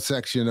Dunbo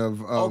section of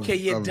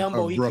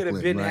Dumbo. He could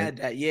have been right? Had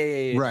that.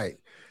 Yeah. Right.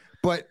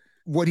 But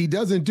what he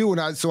doesn't do,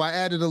 so I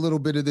added a little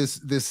bit of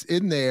this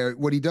in there.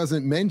 What he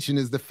doesn't mention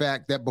is the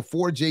fact that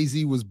before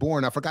Jay-Z was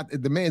born, I forgot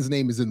the man's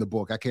name is in the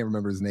book. I can't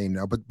remember his name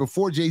now, but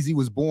before Jay-Z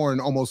was born,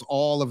 almost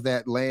all of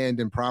that land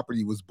and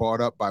property was bought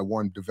up by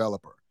one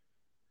developer.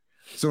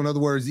 So in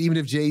other words, even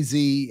if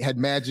Jay-Z had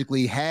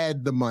magically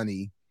had the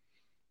money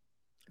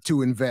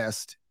to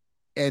invest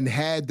and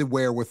had the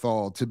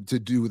wherewithal to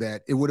do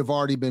that, it would have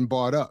already been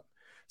bought up.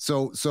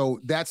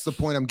 So that's the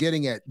point I'm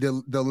getting at.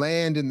 The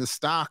land and the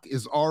stock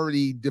is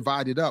already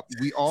divided up.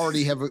 We've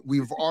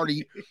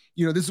already,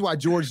 this is why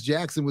George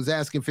Jackson was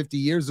asking 50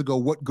 years ago,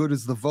 what good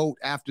is the vote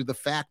after the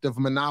fact of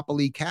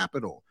monopoly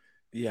capital?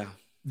 Yeah.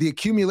 The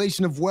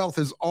accumulation of wealth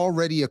has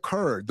already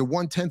occurred. The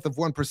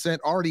 0.1%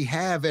 already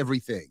have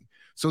everything.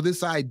 So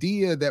this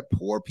idea that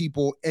poor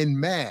people en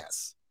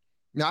masse,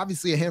 now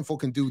obviously a handful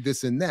can do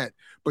this and that,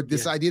 but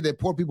this idea that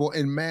poor people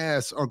en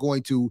masse are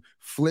going to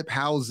flip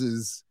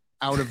houses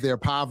out of their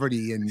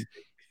poverty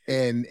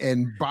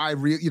and buy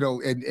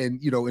real,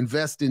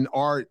 invest in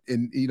art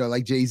and,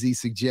 like Jay-Z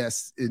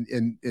suggests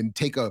and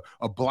take a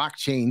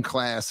blockchain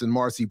class in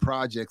Marcy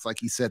Projects, like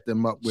he set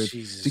them up with,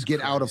 to get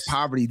out of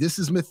poverty. This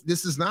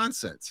is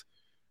nonsense.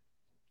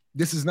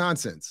 This is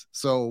nonsense.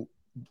 So,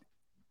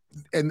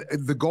 and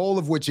the goal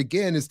of which,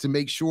 again, is to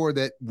make sure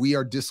that we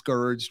are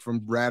discouraged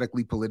from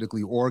radically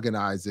politically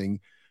organizing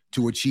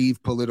to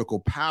achieve political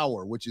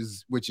power, which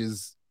is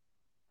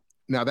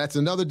now that's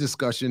another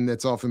discussion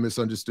that's often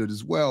misunderstood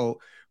as well,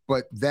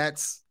 but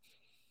that's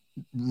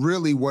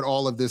really what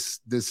all of this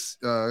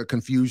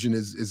confusion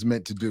is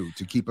meant to do,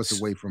 to keep us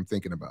away from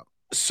thinking about.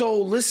 So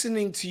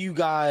listening to you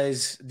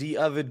guys the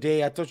other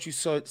day, I thought you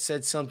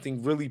said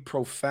something really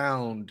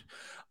profound.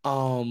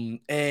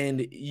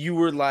 And you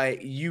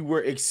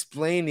were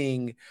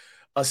explaining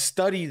a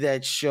study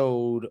that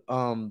showed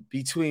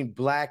between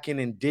Black and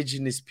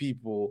Indigenous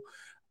people,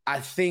 I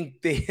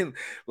think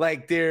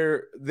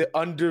they're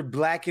under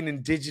Black and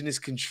Indigenous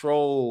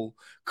control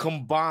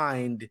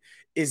combined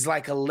is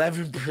like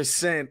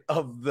 11%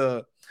 of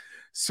the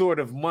sort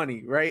of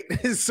money, right?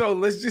 So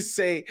let's just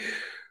say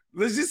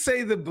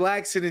the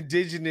Blacks and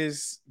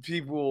Indigenous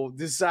people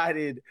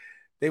decided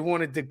they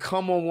wanted to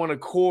come on one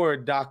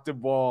accord, Dr.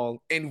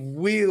 Ball, and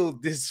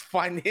wield this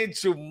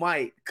financial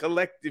might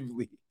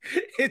collectively.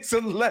 It's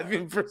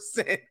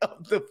 11%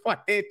 of the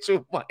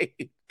financial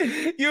might.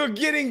 You're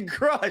getting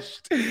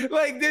crushed.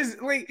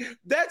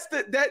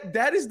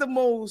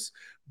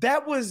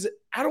 That was,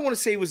 I don't want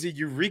to say it was a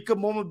eureka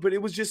moment, but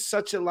it was just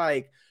such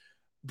a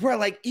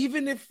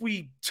even if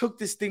we took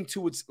this thing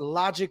to its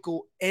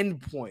logical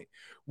endpoint,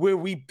 where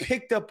we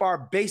picked up our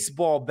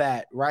baseball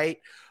bat, right?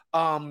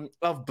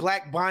 Of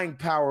Black buying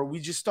power, we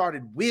just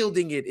started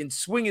wielding it and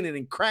swinging it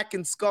and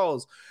cracking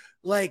skulls.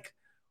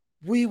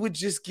 We would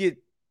just get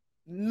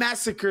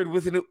massacred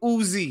with an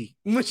Uzi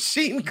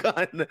machine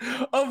gun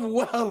of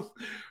wealth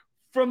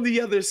from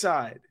the other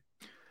side.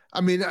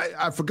 I mean,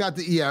 I forgot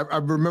I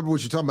remember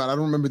what you're talking about. I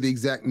don't remember the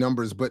exact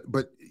numbers, but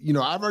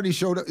I've already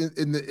showed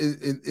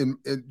in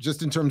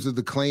just in terms of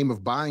the claim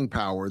of buying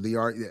power,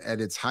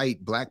 at its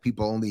height, Black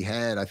people only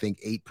had, I think,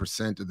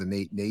 8% of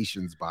the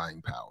nation's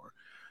buying power.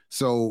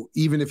 So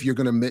even if you're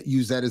going to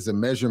use that as a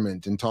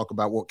measurement and talk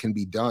about what can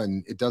be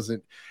done, it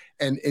doesn't.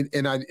 And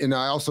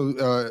I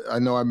also I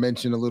know I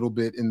mentioned a little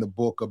bit in the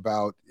book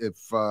about if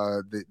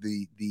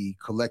the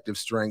collective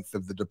strength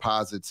of the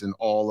deposits in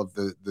all of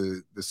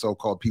the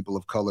so-called people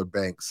of color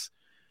banks,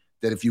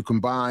 that if you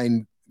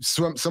combine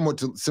somewhat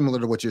similar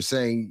to what you're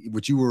saying,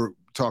 what you were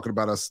talking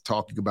about,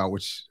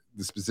 which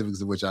the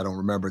specifics of which I don't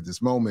remember at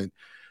this moment,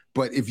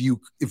 but if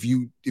you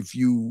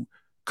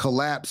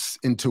collapse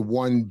into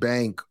one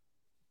bank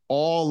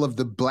all of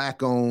the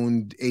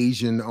Black-owned,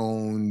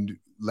 Asian-owned,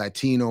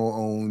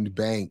 Latino-owned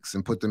banks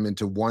and put them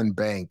into one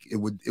bank, it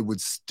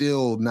would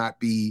still not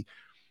be,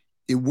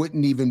 it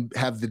wouldn't even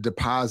have the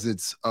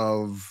deposits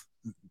of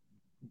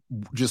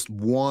just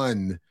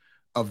one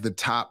of the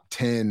top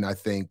 10, I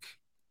think,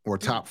 or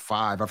top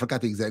 5. I forgot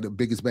the exact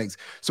biggest banks.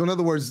 So in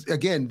other words,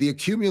 again, the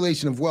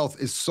accumulation of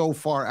wealth is so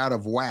far out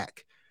of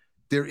whack.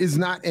 There is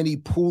not any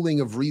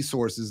pooling of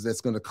resources that's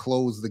going to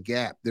close the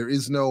gap. There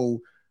is no,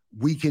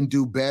 we can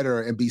do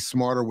better and be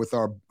smarter with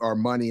our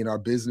money and our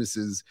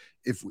businesses.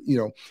 If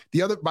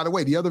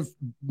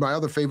my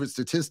other favorite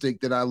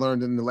statistic that I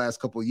learned in the last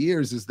couple of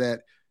years is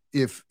that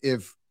if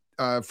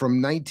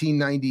from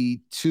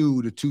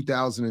 1992 to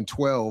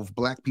 2012,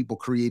 Black people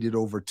created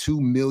over 2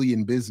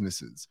 million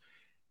businesses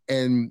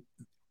and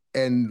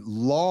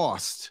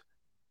lost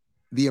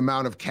the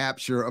amount of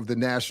capture of the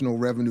national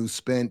revenue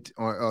spent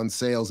on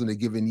sales in a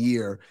given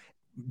year,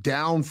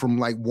 down from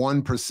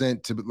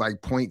 1% to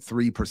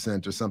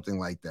 0.3% or something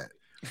like that.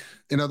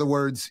 In other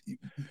words,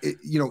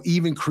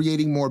 even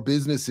creating more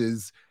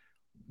businesses,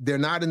 they're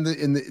not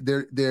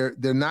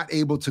they're not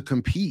able to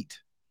compete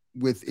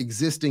with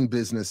existing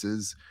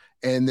businesses,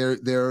 and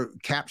they're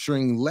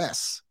capturing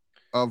less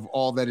of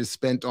all that is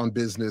spent on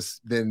business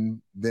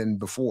than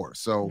before.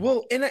 So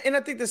well, and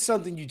I think that's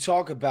something you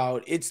talk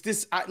about. It's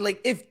this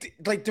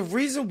the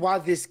reason why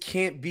this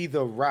can't be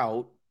the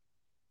route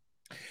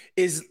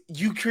is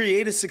you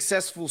create a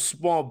successful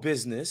small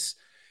business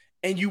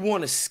and you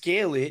want to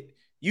scale it.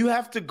 You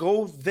have to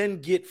go then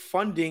get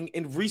funding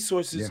and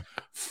resources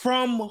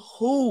from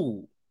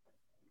who?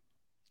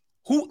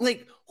 Who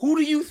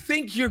do you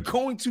think you're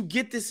going to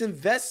get this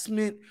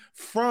investment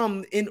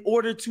from in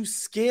order to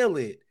scale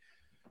it?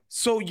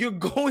 So you're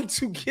going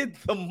to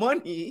get the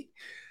money,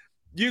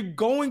 you're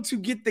going to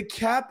get the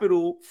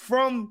capital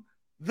from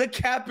the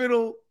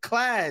capital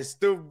class,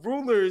 the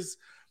rulers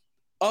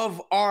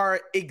of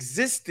our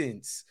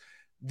existence.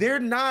 They're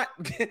not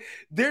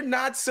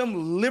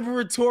some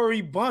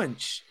liberatory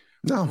bunch,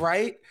 No.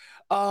 right?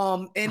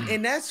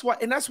 And that's why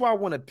I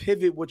want to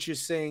pivot what you're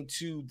saying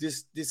to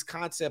this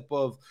concept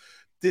of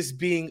this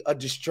being a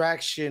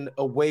distraction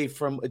away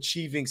from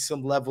achieving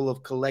some level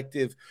of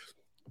collective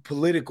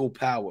political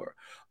power.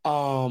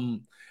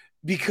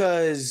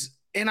 Because,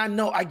 and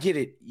I get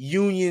it,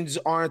 unions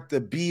aren't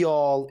the be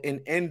all and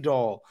end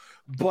all,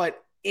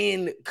 but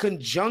in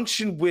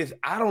conjunction with,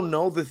 I don't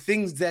know, the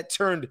things that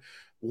turned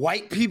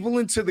white people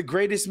into the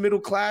greatest middle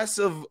class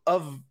of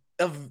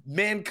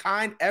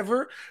mankind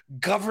ever,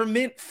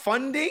 government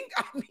funding.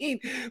 I mean,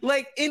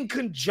 like, in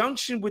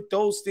conjunction with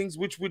those things,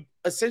 which would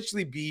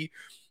essentially be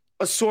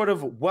a sort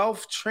of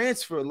wealth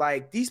transfer.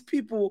 Like, these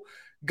people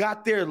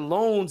got their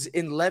loans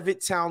in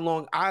Levittown,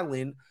 Long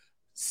Island,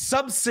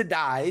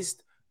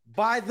 subsidized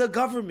by the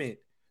government.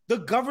 The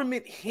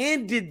government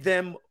handed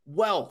them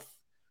wealth.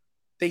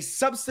 They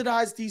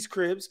subsidized these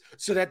cribs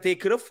so that they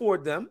could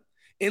afford them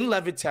in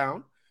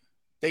Levittown.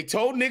 They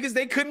told niggas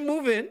they couldn't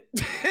move in.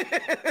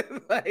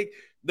 Like,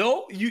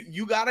 no,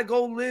 you got to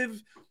go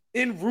live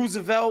in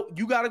Roosevelt.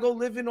 You got to go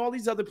live in all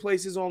these other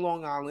places on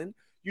Long Island.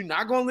 You're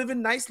not going to live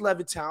in nice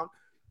Levittown.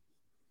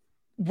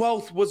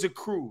 Wealth was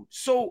accrued.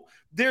 So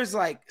there's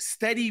like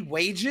steady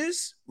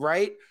wages,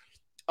 right?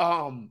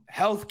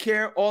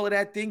 Healthcare, all of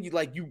that thing.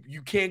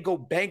 You can't go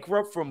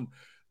bankrupt from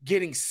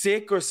getting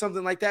sick or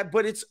something like that.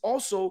 But it's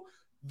also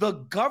the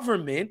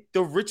government,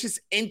 the richest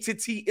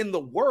entity in the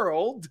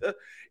world,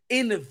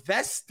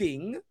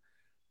 investing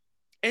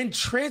and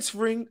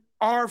transferring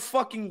our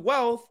fucking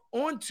wealth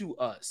onto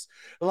us.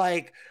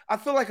 Like, I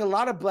feel like a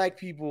lot of Black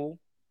people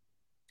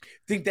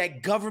think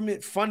that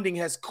government funding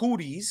has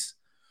cooties,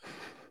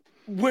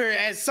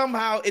 whereas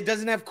somehow it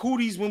doesn't have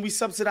cooties when we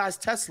subsidize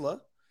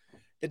Tesla.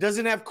 It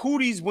doesn't have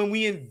cooties when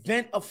we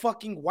invent a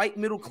fucking white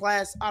middle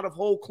class out of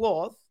whole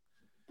cloth.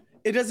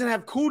 It doesn't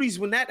have cooties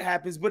when that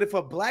happens. But if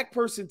a Black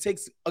person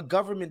takes a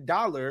government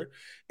dollar,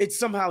 it's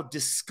somehow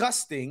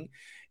disgusting.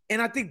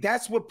 And I think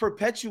that's what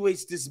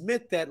perpetuates this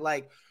myth that,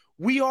 like,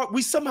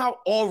 we somehow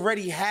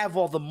already have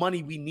all the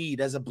money we need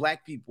as a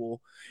Black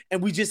people,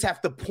 and we just have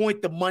to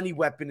point the money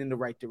weapon in the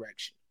right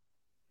direction.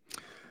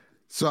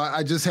 So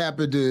I just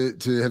happened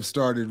to have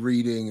started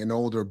reading an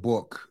older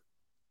book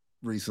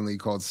recently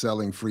called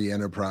Selling Free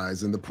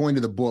Enterprise. And the point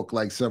of the book,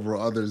 like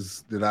several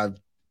others that I've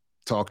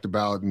talked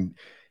about,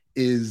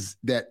 is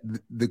that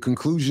the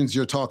conclusions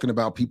you're talking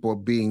about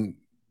people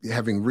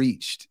having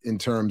reached in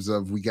terms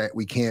of we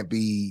can't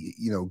be,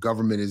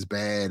 government is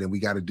bad and we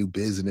got to do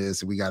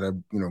business and we got to,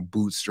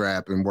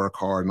 bootstrap and work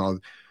hard and all.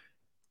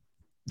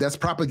 That's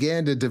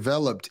propaganda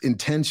developed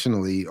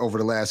intentionally over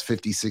the last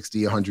 50,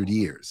 60, 100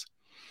 years.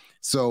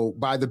 So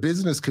by the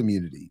business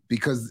community,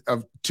 because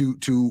of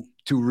to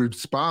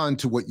respond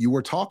to what you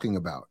were talking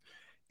about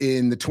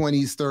in the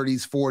 20s,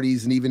 30s,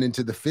 40s, and even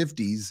into the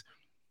 50s,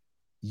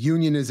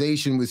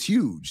 unionization was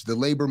huge. The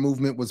labor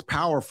movement was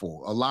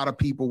powerful. A lot of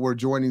people were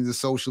joining the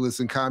Socialist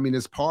and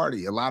Communist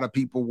Party. A lot of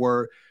people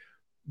were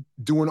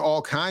doing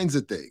all kinds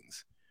of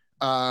things.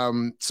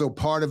 So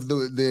part of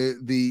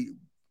the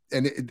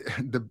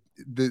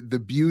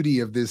beauty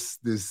of this.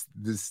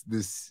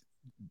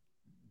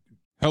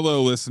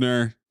 Hello,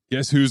 listener.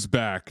 Guess who's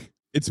back?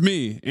 It's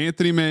me,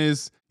 Anthony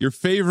Mays, your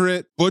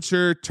favorite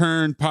butcher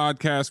turned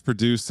podcast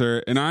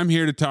producer, and I'm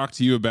here to talk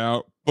to you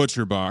about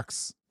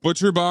ButcherBox.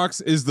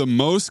 ButcherBox is the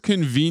most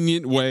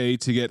convenient way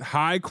to get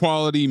high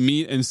quality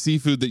meat and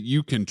seafood that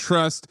you can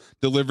trust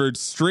delivered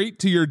straight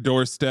to your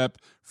doorstep,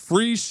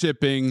 free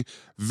shipping,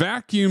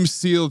 vacuum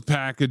sealed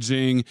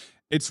packaging.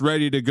 It's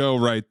ready to go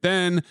right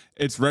then.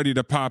 It's ready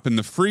to pop in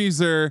the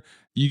freezer.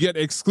 You get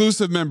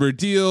exclusive member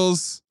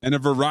deals and a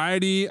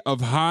variety of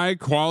high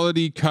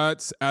quality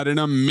cuts at an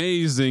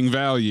amazing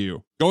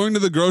value. Going to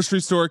the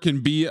grocery store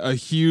can be a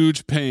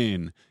huge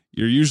pain.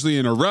 You're usually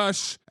in a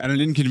rush at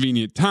an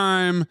inconvenient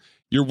time.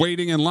 You're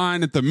waiting in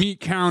line at the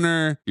meat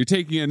counter. You're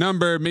taking a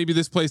number. Maybe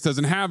this place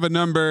doesn't have a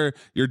number.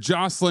 You're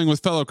jostling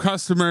with fellow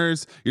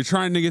customers. You're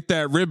trying to get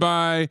that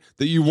ribeye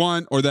that you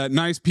want or that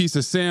nice piece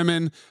of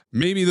salmon.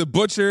 Maybe the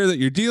butcher that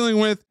you're dealing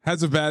with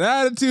has a bad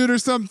attitude or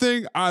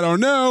something. I don't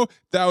know.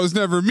 That was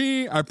never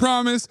me, I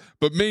promise.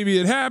 But maybe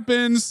it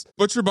happens.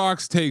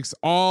 ButcherBox takes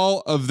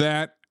all of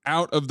that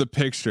out of the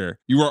picture.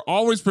 You are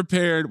always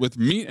prepared with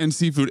meat and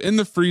seafood in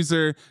the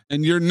freezer,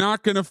 and you're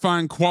not going to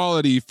find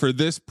quality for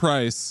this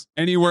price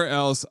anywhere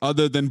else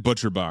other than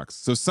ButcherBox.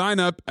 So sign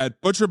up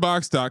at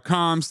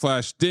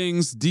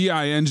butcherbox.com/dings,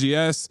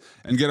 DINGS,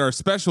 and get our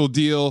special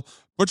deal.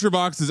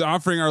 ButcherBox is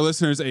offering our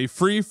listeners a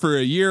free for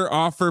a year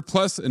offer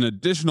plus an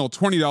additional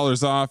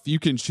 $20 off. You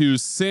can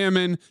choose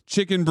salmon,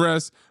 chicken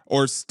breast,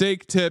 or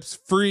steak tips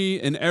free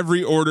in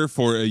every order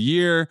for a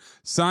year.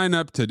 Sign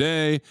up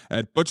today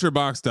at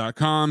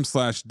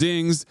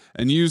butcherbox.com/dings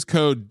and use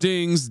code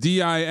DINGS,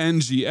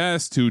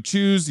 DINGS, to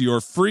choose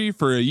your free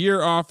for a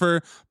year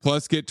offer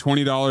plus get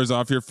 $20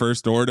 off your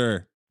first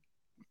order.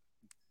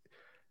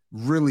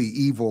 really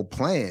evil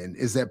plan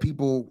is that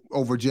people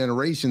over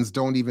generations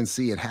don't even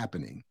see it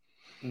happening.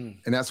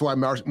 And that's why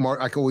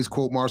I can always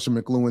quote Marshall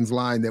McLuhan's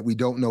line that we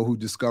don't know who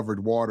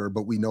discovered water,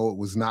 but we know it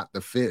was not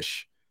the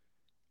fish,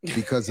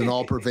 because an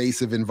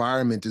all-pervasive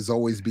environment is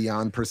always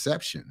beyond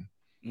perception.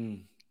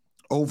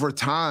 Over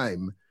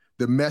time,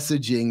 the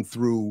messaging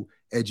through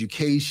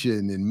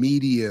education and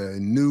media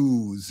and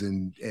news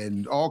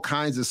and all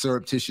kinds of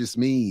surreptitious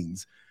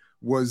means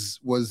was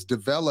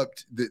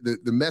developed. The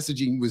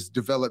messaging was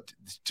developed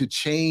to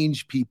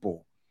change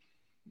people,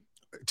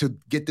 to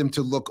get them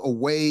to look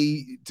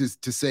away,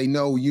 to say,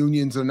 no,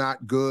 unions are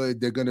not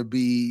good. They're going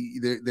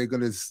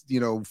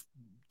to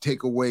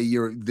take away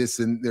your this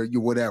and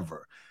your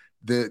whatever.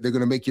 They're going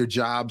to make your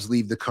jobs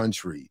leave the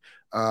country.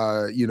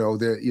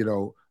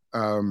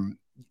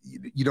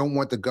 You don't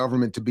want the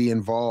government to be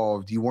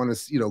involved. You want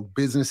to,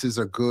 businesses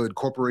are good.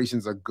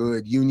 Corporations are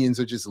good. Unions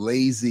are just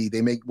lazy.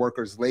 They make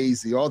workers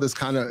lazy. All this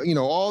kind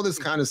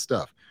of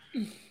stuff.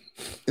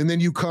 And then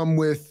you come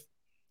with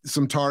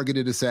some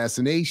targeted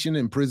assassination,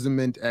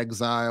 imprisonment,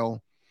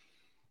 exile,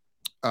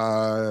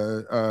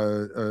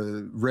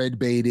 red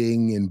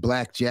baiting and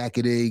black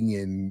jacketing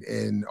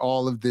and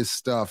all of this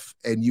stuff.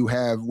 And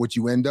what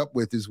you end up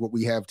with is what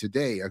we have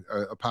today,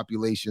 a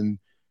population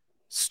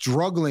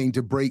struggling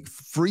to break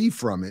free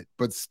from it,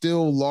 but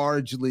still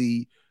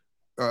largely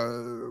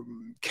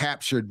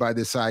captured by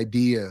this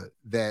idea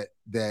that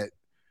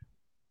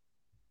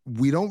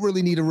we don't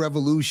really need a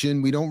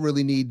revolution. We don't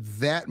really need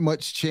that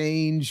much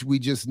change. We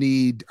just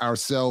need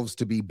ourselves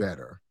to be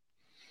better.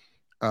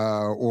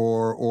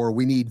 Or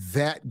we need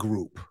that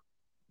group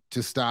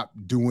to stop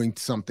doing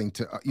something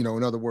to,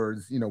 in other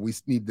words, we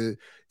need the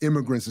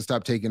immigrants to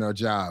stop taking our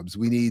jobs.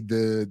 We need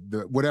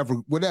the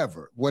whatever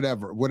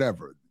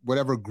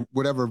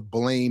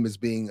blame is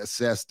being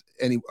assessed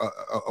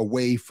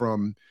away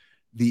from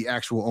the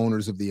actual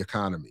owners of the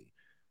economy.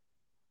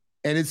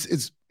 And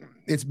it's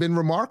been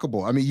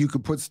remarkable. I mean, you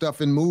could put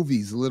stuff in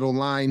movies, a little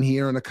line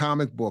here in a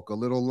comic book, a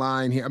little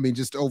line here. I mean,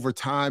 just over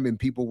time, and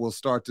people will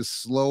start to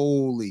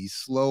slowly,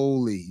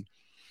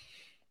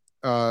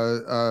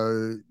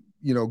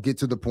 get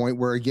to the point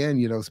where,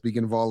 again,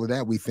 speaking of all of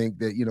that, we think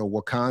that,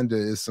 Wakanda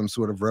is some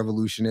sort of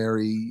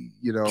revolutionary,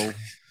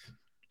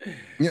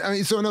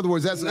 so in other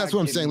words, that's what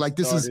I'm saying. Like,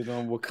 this is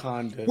on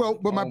Wakanda. Well,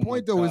 but my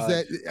point though is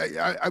that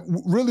I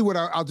really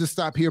I'll just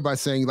stop here by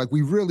saying, like,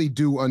 we really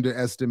do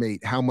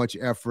underestimate how much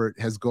effort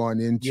has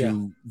gone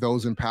into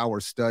those in power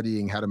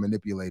studying how to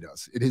manipulate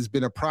us. It has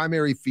been a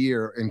primary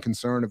fear and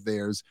concern of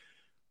theirs,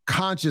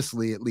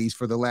 consciously, at least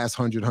for the last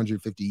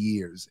 150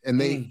 years. And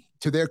they,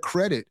 to their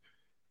credit,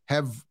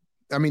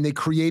 they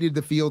created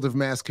the field of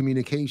mass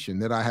communication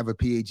that I have a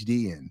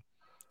PhD in,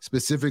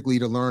 specifically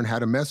to learn how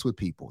to mess with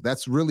people.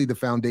 That's really the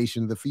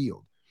foundation of the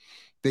field.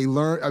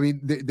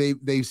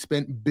 They've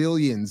spent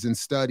billions in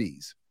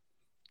studies.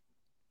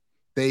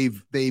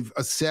 They've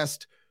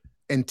assessed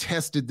and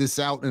tested this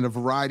out in a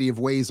variety of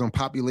ways on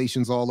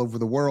populations all over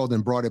the world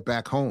and brought it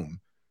back home.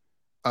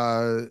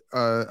 That's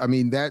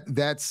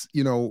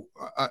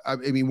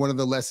one of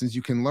the lessons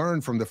you can learn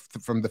from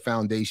the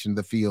foundation,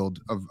 the field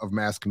of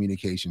mass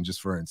communication,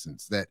 just for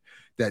instance, that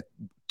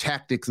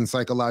tactics and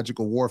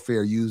psychological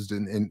warfare used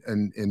in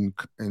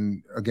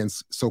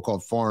against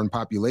so-called foreign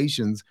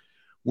populations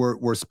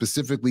were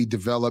specifically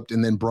developed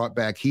and then brought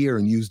back here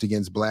and used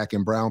against black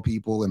and brown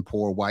people and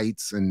poor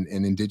whites and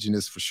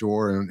indigenous, for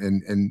sure,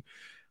 and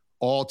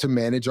all to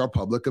manage our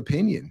public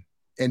opinion.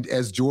 And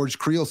as George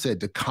Creel said,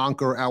 to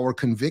conquer our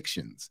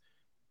convictions.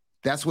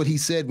 That's what he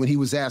said when he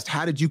was asked,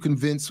 how did you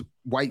convince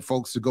white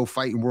folks to go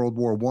fight in World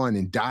War I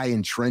and die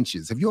in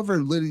trenches? Have you ever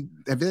really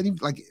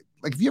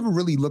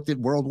looked at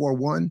World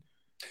War I?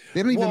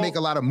 They don't even make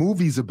a lot of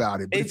movies about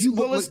it. But it's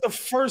the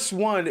first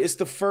one. It's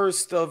the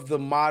first of the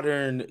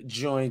modern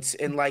joints.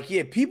 And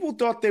people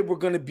thought they were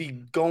going to be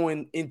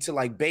going into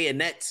like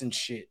bayonets and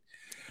shit.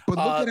 But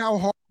look at how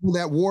horrible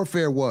that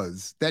warfare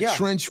was. That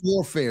trench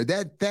warfare.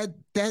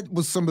 That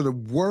was some of the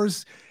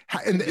worst.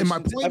 And my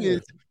point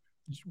is,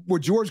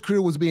 what George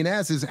Creel was being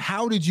asked is,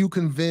 how did you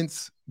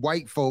convince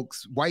white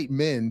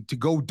men to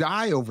go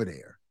die over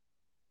there?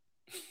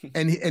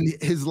 And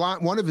his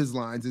line, one of his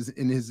lines is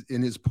in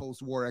his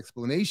post-war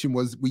explanation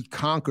was, we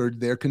conquered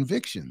their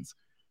convictions.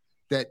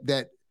 And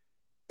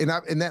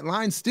that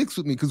line sticks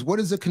with me, because what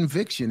is a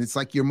conviction? It's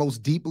like your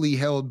most deeply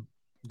held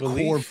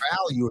core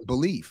value and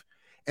belief.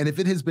 And if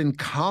it has been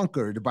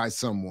conquered by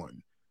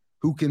someone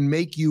who can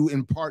make you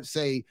in part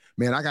say,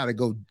 man, I gotta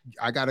go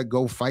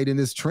fight in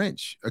this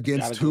trench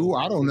against who?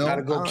 I don't know.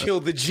 Gotta go kill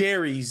the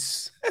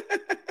Jerrys.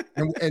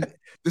 and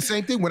the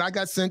same thing when I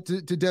got sent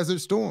to Desert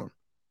Storm.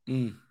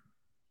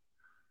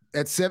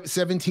 At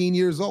 17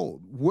 years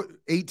old,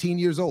 18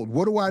 years old.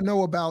 What do I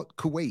know about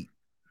Kuwait?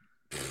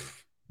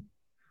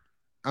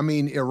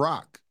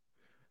 Iraq.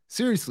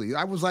 Seriously,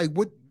 I was like,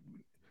 what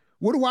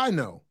do I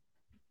know?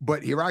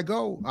 But here I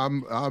go.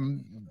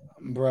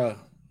 Bruh,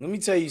 let me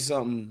tell you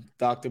something,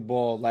 Dr.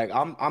 Ball. Like,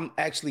 I'm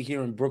actually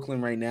here in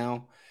Brooklyn right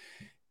now.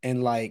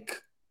 And I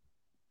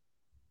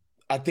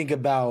think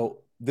about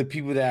the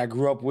people that I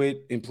grew up with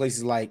in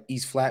places like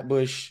East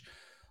Flatbush,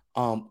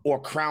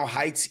 or Crown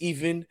Heights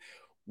even.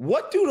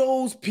 What do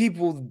those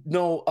people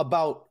know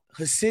about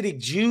Hasidic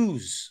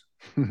Jews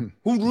who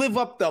live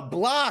up the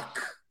block?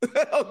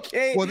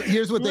 Okay. Well,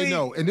 here's what they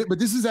know, but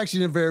this is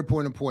actually a very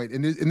important point,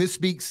 and this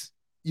speaks.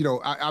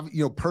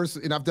 I've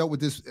personally, and I've dealt with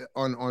this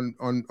on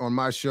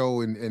my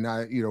show, and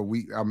I,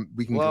 we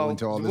can go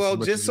into all this. Well,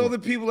 just so the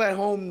people at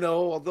home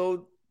know,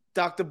 although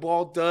Dr.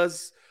 Ball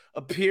does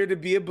appear to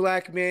be a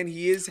black man,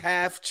 he is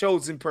half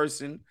chosen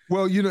person.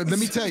 Well, let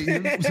me tell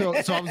you. So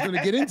I was going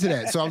to get into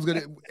that.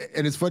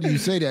 And it's funny you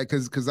say that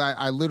because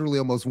I literally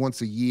almost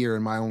once a year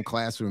in my own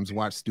classrooms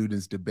watch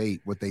students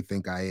debate what they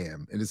think I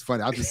am, and it's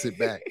funny. I'll just sit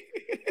back.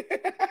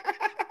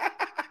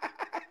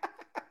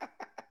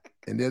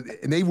 And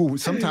they will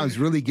sometimes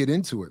really get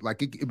into it,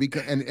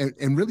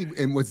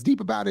 and what's deep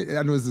about it,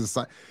 I know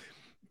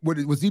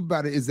what's deep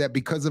about it is that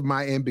because of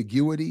my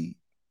ambiguity,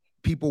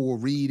 people will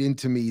read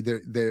into me,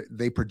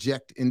 they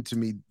project into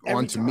me,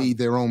 onto me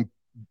their own.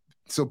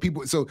 So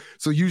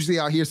usually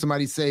I'll hear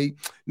somebody say,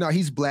 "No,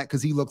 he's black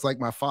because he looks like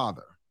my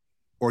father,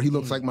 or he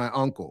looks like my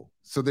uncle."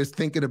 So they're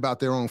thinking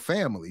about their own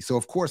family. So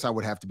of course I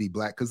would have to be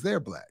black because they're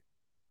black.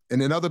 And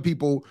then other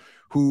people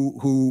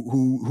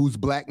whose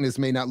blackness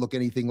may not look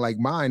anything like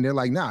mine, they're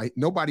like, "Nah,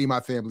 nobody in my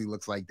family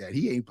looks like that.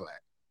 He ain't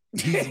black.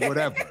 He's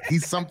whatever.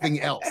 He's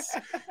something else.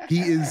 He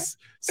is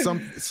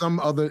some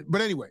other." But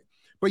anyway,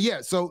 but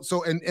yeah. So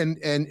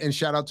and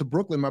shout out to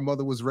Brooklyn. My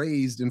mother was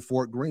raised in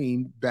Fort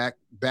Greene back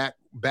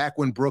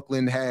when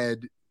Brooklyn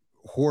had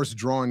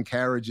horse-drawn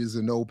carriages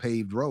and no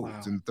paved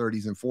roads in the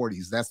 30s and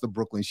 40s. That's the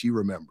Brooklyn she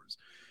remembers.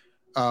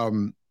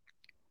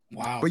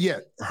 Wow. But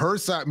yeah, her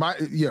side, my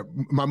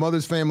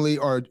mother's family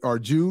are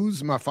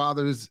Jews. My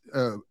father's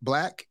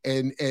black,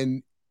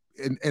 and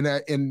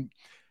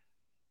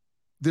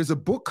there's a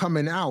book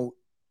coming out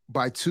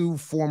by two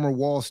former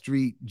Wall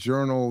Street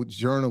Journal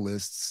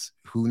journalists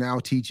who now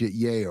teach at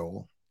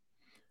Yale,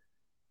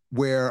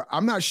 where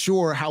I'm not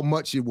sure how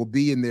much it will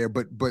be in there,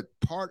 but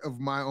part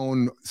of my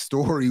own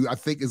story I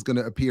think is going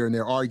to appear in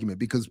their argument,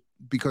 because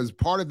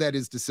part of that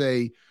is to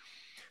say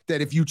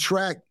that if you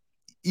track,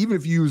 even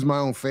if you use my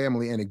own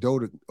family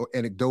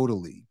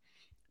anecdotally,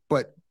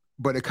 but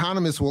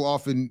economists will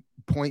often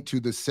point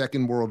to the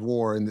Second World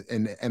War and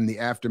the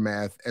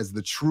aftermath as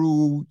the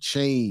true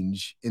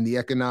change in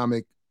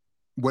the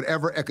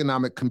whatever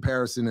economic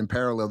comparison and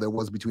parallel there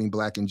was between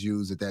black and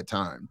Jews at that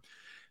time.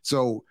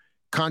 So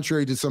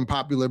contrary to some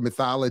popular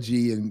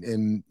mythology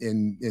and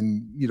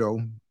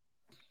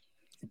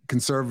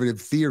conservative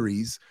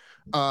theories,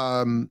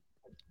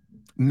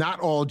 not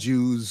all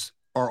Jews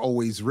are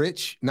always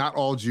rich. Not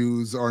all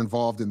Jews are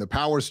involved in the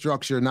power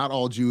structure. Not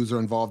all Jews are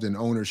involved in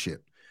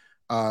ownership.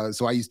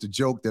 So I used to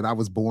joke that I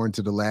was born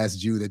to the last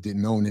Jew that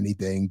didn't own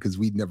anything because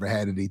we'd never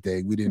had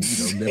anything. We didn't,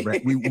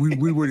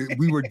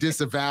 we were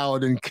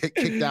disavowed and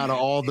kicked out of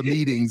all the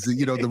meetings.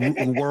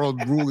 The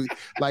world ruling,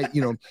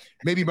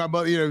 maybe my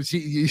mother,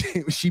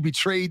 she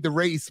betrayed the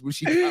race when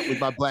she got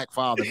with my black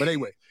father. But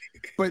anyway,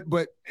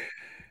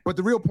 but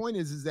the real point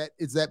is that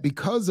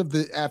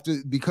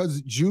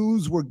because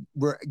Jews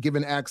were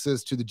given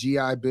access to the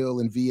GI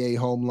Bill and VA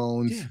home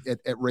loans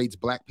at rates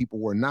black people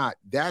were not,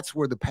 that's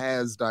where the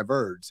paths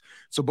diverged.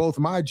 So both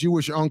my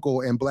Jewish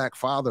uncle and black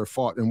father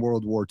fought in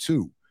World War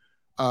II.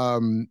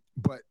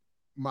 But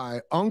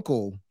my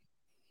uncle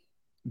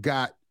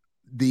got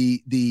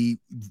the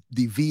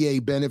VA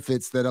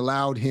benefits that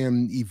allowed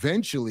him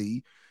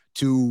eventually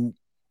to,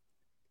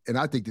 and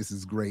I think this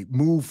is great,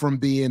 move from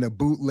being a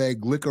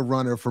bootleg liquor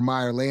runner for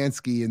Meyer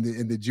Lansky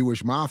in the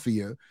Jewish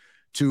mafia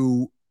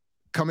to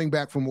coming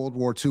back from World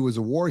War II as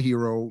a war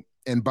hero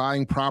and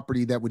buying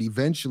property that would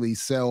eventually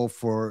sell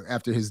for,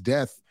 after his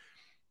death,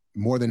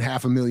 more than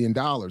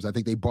 $500,000. I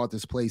think they bought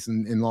this place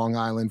in Long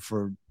Island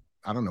for,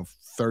 I don't know,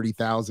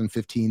 $30,000,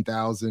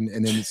 $15,000,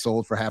 and then it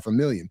sold for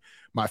 $500,000.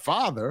 My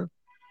father,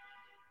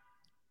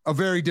 a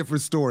very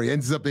different story,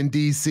 ends up in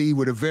DC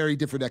with a very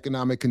different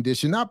economic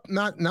condition. Not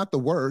the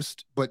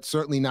worst, but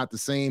certainly not the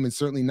same, and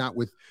certainly not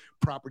with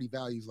property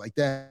values like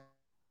that.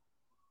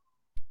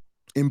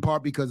 In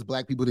part because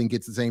black people didn't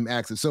get the same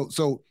access.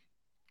 So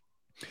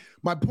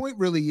my point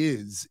really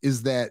is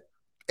that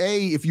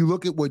if you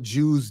look at what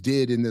Jews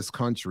did in this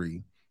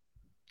country,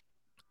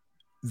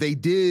 they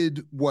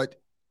did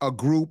what a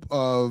group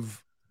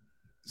of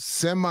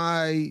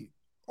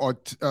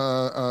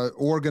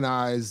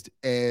organized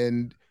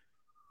and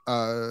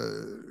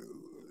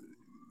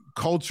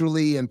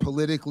culturally and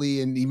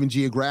politically and even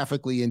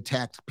geographically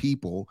intact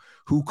people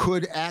who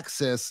could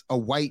access a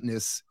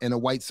whiteness and a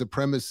white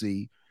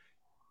supremacy,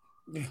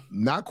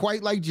 not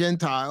quite like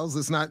Gentiles.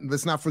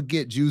 Let's not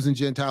forget Jews and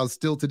Gentiles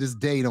still to this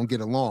day don't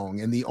get along.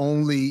 And the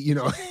only,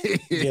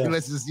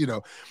 let's just,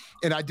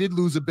 and I did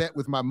lose a bet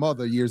with my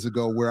mother years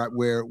ago where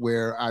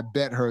I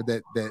bet her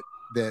that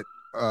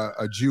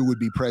a Jew would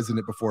be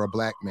president before a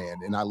black man,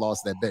 and I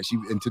lost that bet.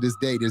 And to this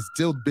day, there's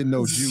still been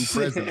no Jew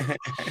president.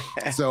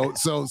 So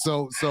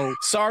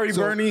sorry,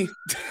 Bernie.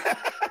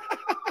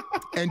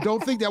 And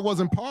don't think that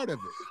wasn't part of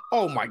it.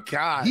 Oh my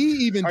God. He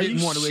even Are didn't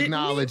you want to shitting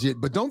acknowledge me?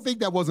 it, but don't think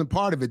that wasn't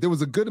part of it. There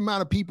was a good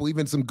amount of people,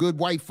 even some good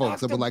white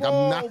folks, that Dr. were like,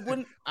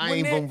 Ball, I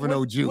ain't voting for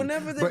no Jew.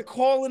 Whenever they're But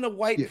calling a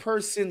white Yeah.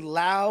 person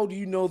loud,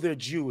 you know they're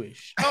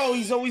Jewish. Oh,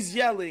 he's always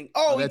yelling.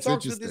 Oh, he that's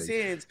talks with his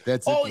interesting. hands.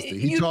 That's Oh, interesting.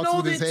 He you talks know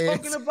with they're his hands.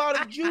 talking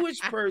about a Jewish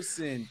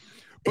person.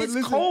 But It's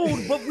listen- cold,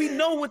 but we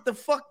know what the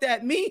fuck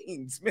that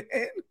means,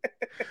 man.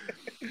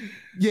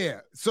 Yeah.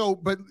 So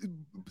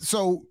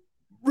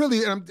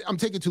really, and I'm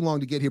taking too long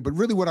to get here, but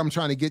really what I'm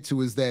trying to get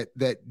to is that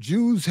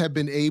Jews have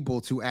been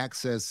able to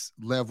access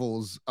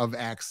levels of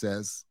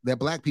access that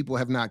Black people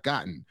have not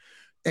gotten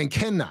and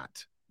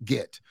cannot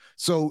get.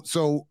 So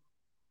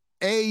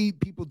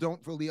people don't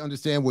really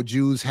understand what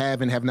Jews have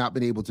and have not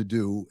been able to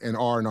do and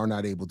are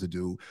not able to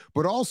do.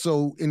 But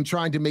also in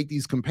trying to make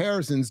these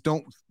comparisons,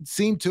 don't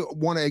seem to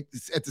want to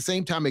at the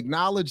same time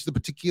acknowledge the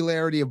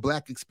particularity of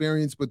Black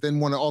experience, but then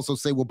want to also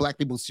say, well, Black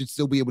people should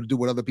still be able to do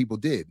what other people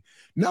did.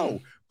 No,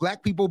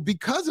 Black people,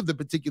 because of the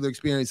particular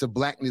experience of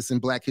Blackness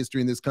and Black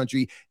history in this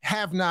country,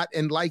 have not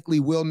and likely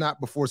will not,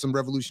 before some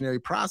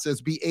revolutionary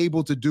process, be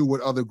able to do what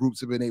other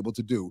groups have been able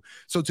to do.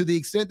 So to the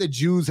extent that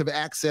Jews have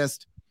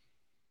accessed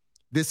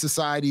this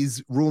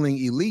society's ruling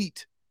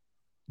elite,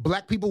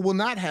 Black people will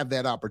not have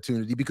that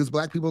opportunity because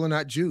Black people are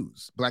not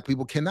Jews. Black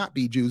people cannot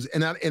be Jews.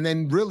 And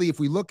then really, if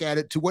we look at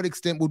it, to what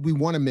extent would we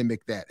want to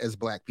mimic that as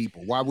Black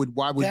people? Why would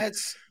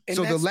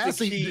so the last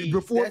thing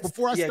before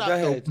I stop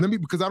though, let me,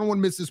 because I don't want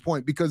to miss this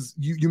point, because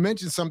you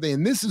mentioned something,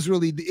 and this is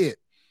really it.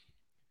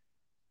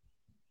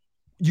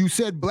 You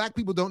said Black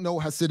people don't know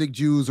Hasidic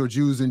Jews or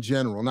Jews in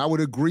general, and I would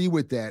agree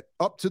with that,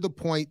 up to the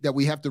point that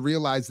we have to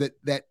realize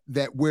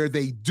that where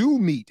they do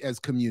meet as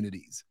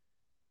communities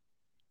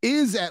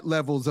is at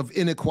levels of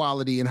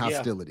inequality and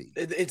hostility.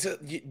 Yeah.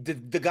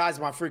 The guy's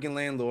my freaking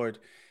landlord,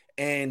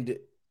 and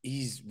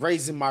he's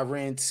raising my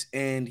rents,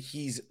 and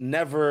he's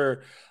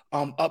never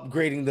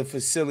upgrading the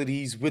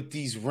facilities with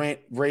these rent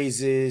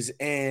raises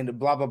and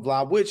blah blah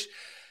blah, which,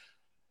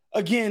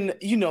 again,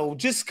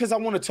 just because I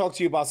want to talk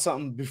to you about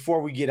something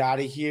before we get out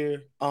of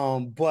here.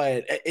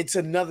 But it's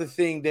another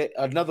point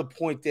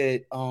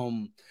that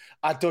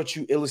I thought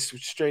you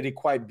illustrated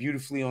quite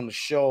beautifully on the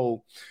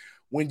show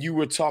when you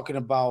were talking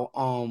about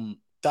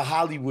the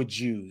Hollywood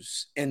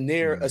Jews and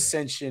their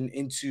ascension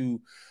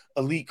into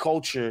elite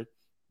culture.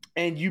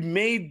 And you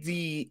made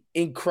the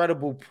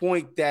incredible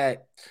point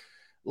that,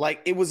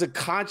 like, it was a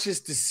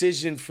conscious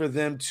decision for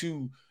them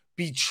to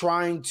be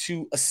trying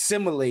to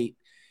assimilate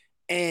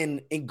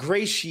and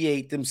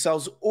ingratiate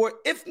themselves, or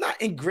if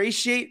not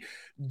ingratiate,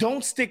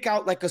 don't stick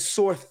out like a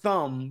sore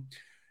thumb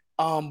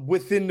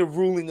within the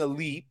ruling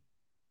elite.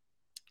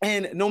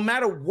 And no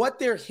matter what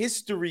their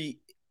history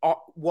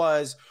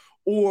was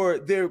or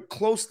their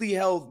closely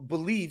held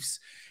beliefs,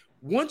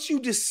 once you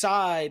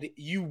decide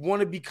you want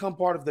to become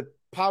part of the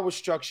power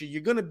structure,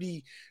 you're going to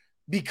be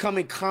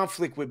becoming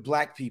conflict with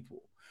Black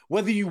people,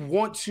 whether you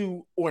want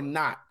to or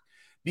not,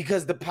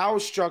 because the power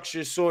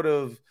structure sort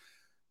of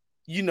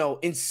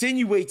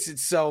insinuates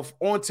itself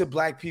onto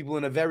Black people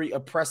in a very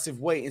oppressive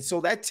way. And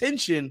so that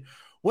tension,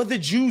 whether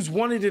Jews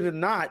wanted it or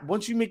not,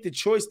 once you make the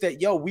choice that,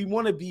 we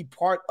want to be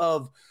part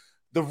of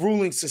the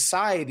ruling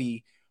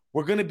society,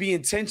 we're going to be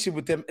in tension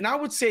with them. And I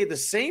would say the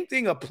same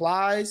thing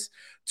applies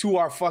to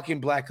our fucking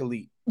Black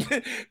elite.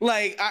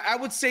 Like, I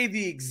would say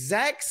the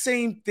exact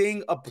same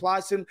thing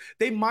applies to them.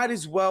 They might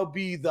as well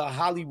be the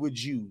Hollywood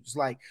Jews,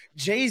 like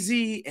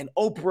Jay-Z and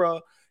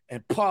Oprah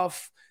and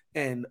Puff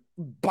and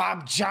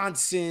Bob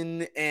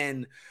Johnson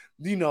and,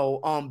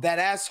 that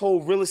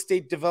asshole real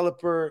estate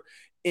developer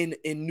in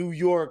New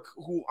York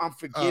who I'm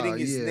forgetting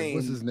his name.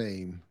 What's his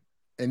name?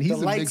 And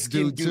he's a mixed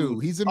dude too.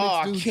 He's a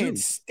mixed dude too. I can't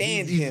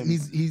stand him.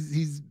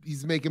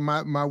 He's making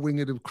my wing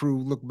of the crew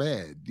look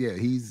bad. Yeah,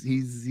 he's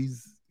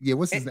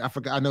what's his name? I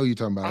forgot. I know you're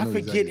talking about. I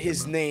forget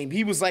his name.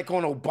 He was like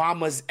on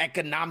Obama's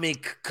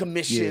Economic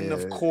Commission,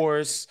 of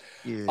course.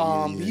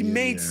 He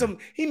made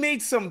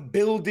some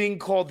building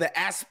called the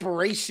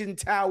Aspiration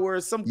Tower,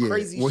 some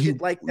crazy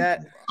shit like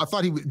that. I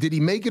thought did he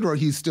make it, or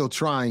he's still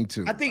trying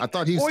to? I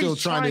thought he's still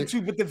trying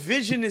to. But the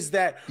vision is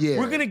that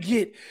we're gonna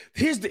get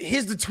here's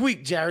the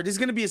tweak, Jared. There's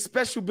gonna be a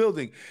special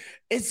building.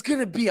 It's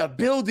gonna be a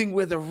building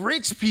where the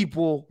rich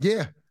people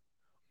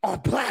are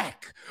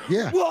Black.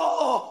 Yeah.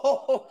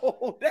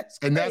 Whoa, that's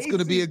crazy. And that's going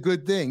to be a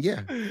good thing.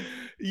 Yeah. And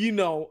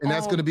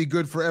that's going to be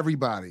good for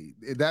everybody.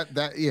 Yeah.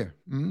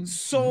 Mm-hmm.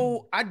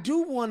 So I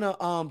do want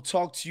to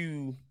talk to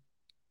you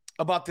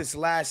about this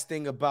last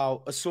thing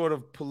about a sort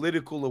of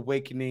political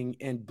awakening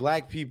and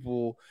Black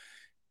people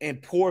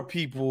and poor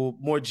people,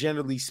 more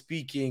generally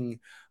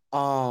speaking,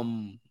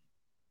 trying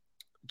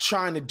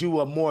to do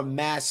a more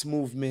mass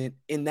movement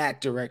in that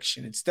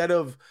direction instead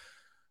of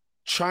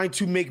trying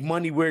to make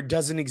money where it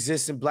doesn't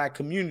exist in Black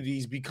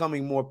communities,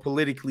 becoming more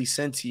politically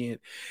sentient.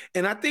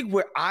 And I think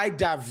where I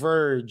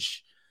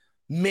diverge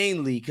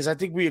mainly, because I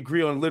think we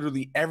agree on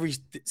literally every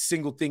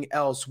single thing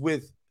else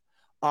with,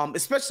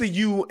 especially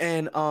you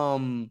and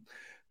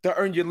the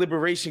Earn Your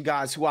Liberation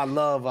guys who I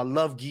love. I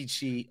love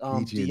Geechee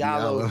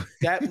Diallo.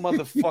 That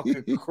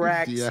motherfucker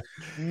cracks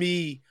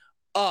me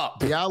up.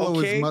 Diallo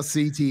okay? is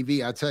must-see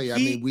TV. I tell you,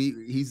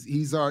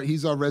 he's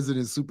our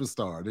resident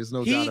superstar. There's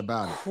no doubt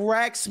about it. He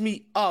cracks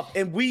me up,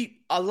 and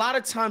we a lot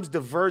of times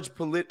diverge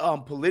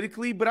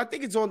politically, but I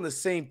think it's on the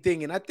same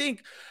thing. And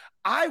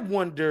I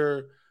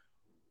wonder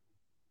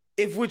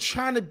if we're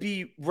trying to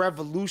be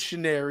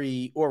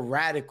revolutionary or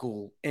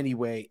radical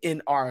anyway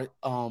in our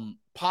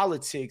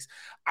politics.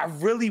 I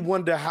really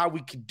wonder how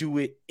we could do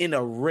it in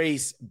a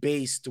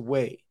race-based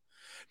way,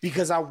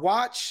 because I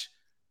watch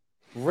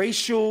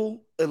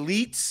racial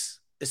elites,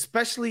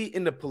 especially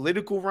in the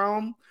political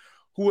realm,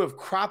 who have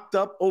cropped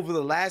up over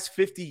the last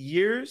 50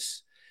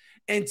 years.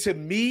 And to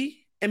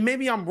me, and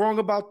maybe I'm wrong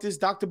about this,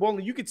 Dr.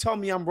 Bowling, you could tell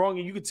me I'm wrong,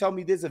 and you could tell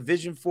me there's a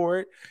vision for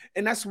it.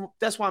 And that's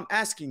why I'm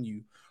asking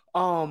you.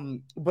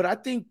 But I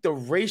think the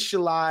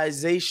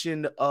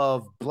racialization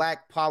of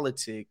Black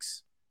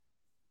politics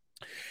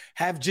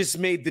have just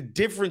made the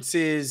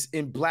differences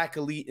in Black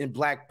elite and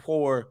Black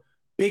poor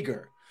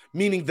bigger,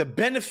 meaning the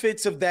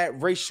benefits of that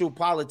racial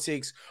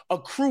politics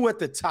accrue at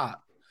the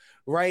top,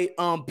 right?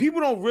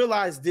 People don't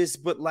realize this,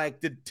 but like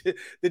the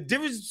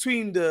difference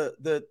between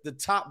the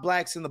top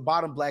Blacks and the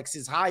bottom Blacks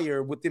is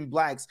higher within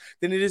Blacks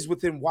than it is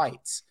within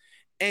whites.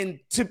 And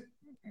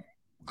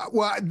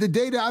well, the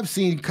data I've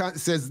seen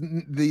says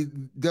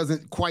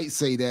doesn't quite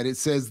say that. It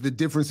says the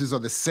differences are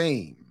the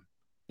same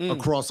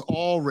across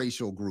all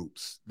racial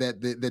groups.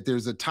 That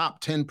there's a top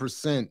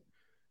 10%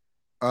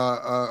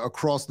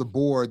 across the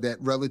board that,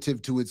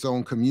 relative to its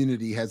own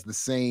community, has the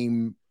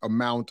same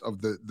amount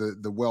of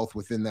the wealth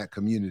within that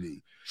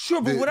community.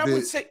 Sure, but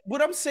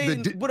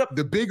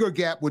the bigger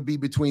gap would be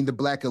between the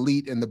Black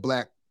elite and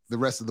the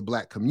rest of the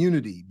Black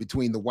community,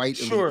 between the white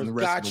elite and the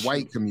rest of the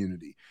white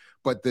community.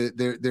 But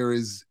there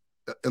is,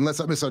 unless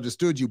I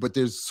misunderstood you, but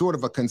there's sort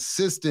of a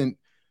consistent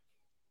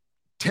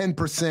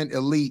 10%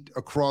 elite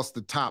across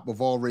the top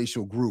of all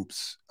racial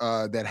groups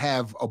that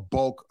have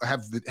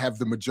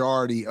the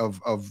majority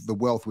of the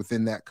wealth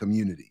within that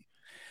community.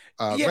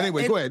 But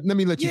anyway, go ahead. Let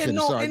me let you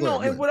finish.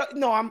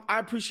 I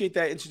appreciate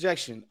that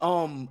interjection.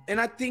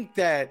 And I think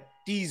that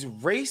these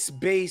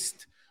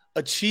race-based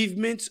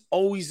achievements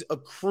always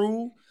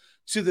accrue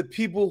to the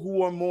people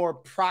who are more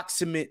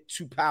proximate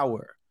to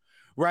power,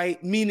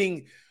 right?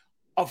 Meaning,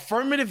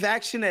 affirmative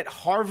action at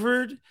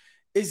Harvard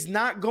is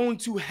not going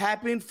to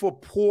happen for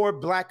poor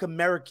Black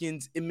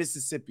Americans in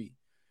Mississippi.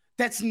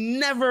 That's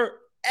never,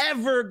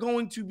 ever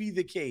going to be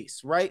the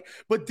case, right?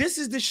 But this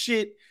is the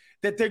shit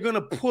that they're going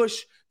to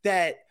push,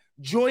 that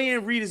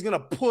Joy-Ann Reid is going to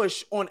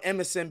push on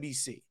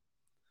MSNBC.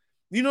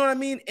 You know what I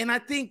mean? And I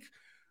think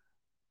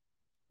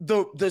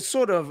the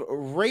sort of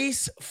race-focused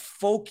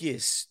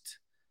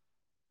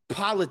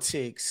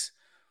politics,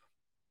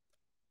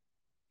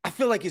 I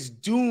feel like it's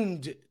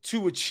doomed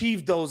to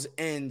achieve those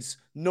ends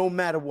no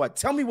matter what.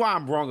 Tell me why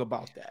I'm wrong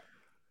about that.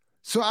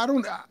 So I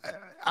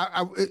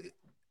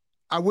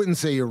wouldn't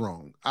say you're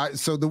wrong.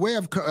 So the way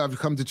I've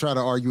come to try to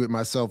argue it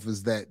myself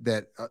is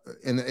that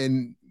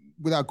and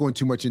without going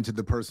too much into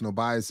the personal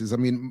biases, I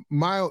mean,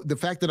 the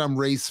fact that I'm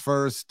race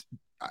first,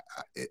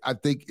 I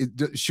think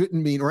it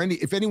shouldn't mean,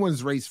 if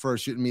anyone's race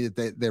first, shouldn't mean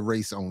that they're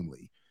race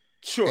only.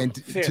 Sure. And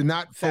to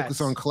not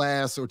focus on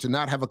class, or to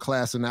not have a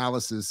class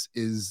analysis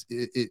is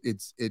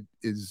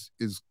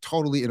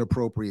totally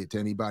inappropriate to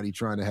anybody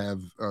trying to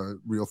have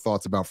real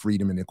thoughts about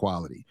freedom and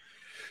equality.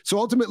 So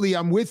ultimately,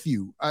 I'm with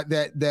you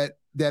that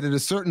at a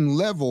certain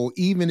level,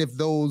 even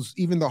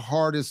the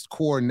hardest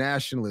core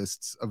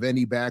nationalists of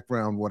any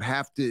background would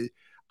have to,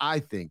 I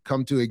think,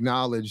 come to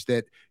acknowledge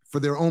that for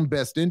their own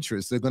best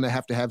interests, they're going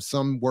to have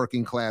some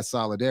working class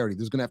solidarity.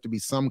 There's going to have to be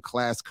some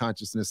class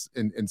consciousness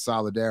and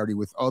solidarity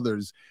with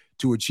others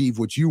to achieve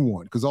what you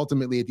want. Because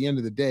ultimately, at the end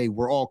of the day,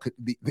 we're all,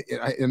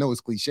 I know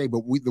it's cliche,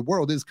 but the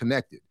world is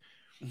connected.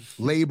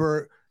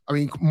 Labor, I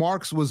mean,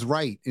 Marx was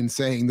right in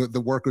saying that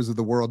the workers of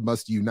the world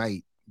must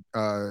unite.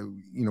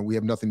 We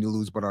have nothing to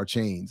lose but our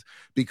chains,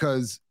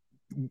 because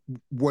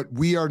what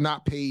we are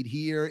not paid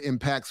here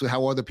impacts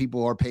how other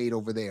people are paid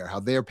over there.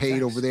 How they're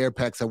paid over there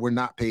impacts how we're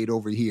not paid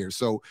over here.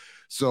 So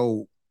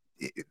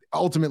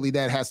ultimately,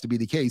 that has to be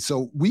the case.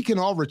 So we can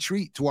all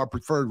retreat to our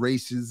preferred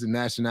races and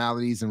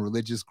nationalities and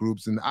religious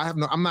groups. And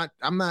I'm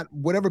not,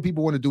 whatever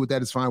people want to do with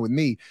that is fine with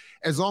me,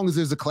 as long as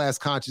there's a class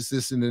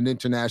consciousness and an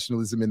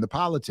internationalism in the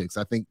politics.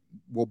 I think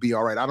we'll be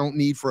all right. I don't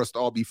need for us to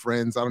all be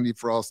friends. I don't need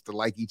for us to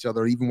like each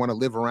other or even want to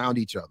live around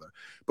each other.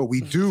 But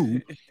we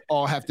do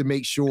all have to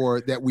make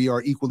sure that we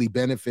are equally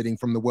benefiting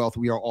from the wealth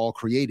we are all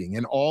creating.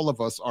 And all of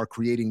us are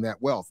creating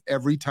that wealth.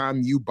 Every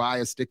time you buy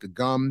a stick of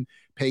gum,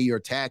 pay your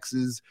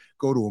taxes,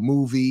 go to a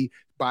movie,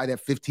 buy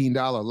that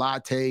 $15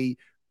 latte,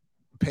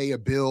 pay a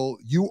bill,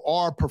 you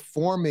are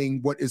performing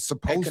what is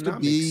supposed to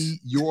be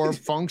your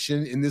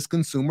function in this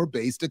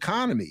consumer-based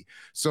economy.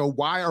 So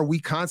why are we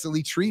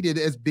constantly treated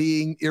as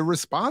being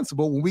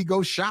irresponsible when we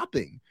go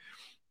shopping?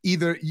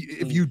 either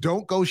if you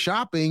don't go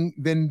shopping,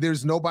 then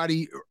there's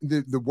nobody,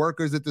 the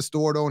workers at the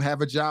store don't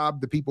have a job.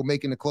 The people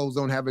making the clothes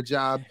don't have a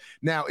job.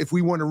 Now, if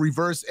we want to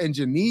reverse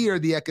engineer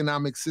the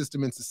economic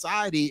system in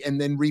society and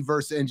then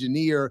reverse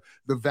engineer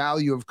the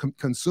value of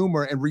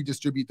consumer and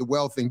redistribute the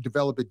wealth and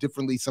develop it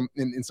differently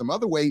in some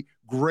other way,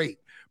 great.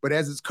 But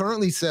as it's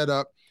currently set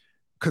up,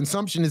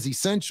 consumption is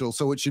essential.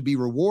 So it should be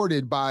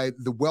rewarded by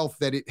the wealth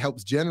that it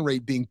helps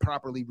generate being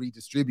properly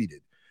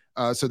redistributed.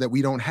 So that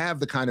we don't have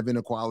the kind of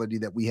inequality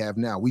that we have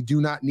now. We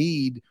do not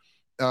need,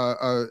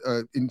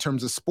 in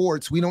terms of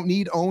sports, we don't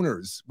need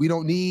owners. We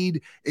don't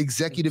need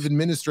executive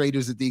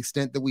administrators at the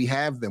extent that we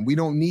have them. We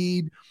don't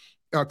need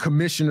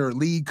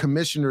league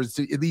commissioners,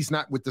 at least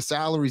not with the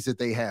salaries that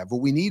they have.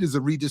 What we need is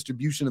a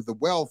redistribution of the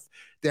wealth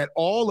that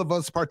all of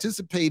us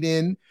participate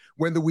in,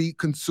 whether we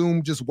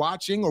consume just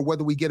watching or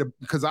whether we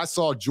because I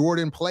saw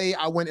Jordan play,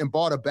 I went and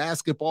bought a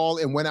basketball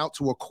and went out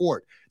to a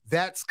court.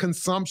 That's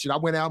consumption. I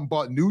went out and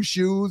bought new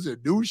shoes and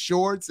new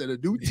shorts and a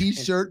new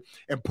t-shirt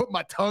and put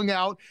my tongue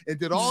out and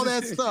did all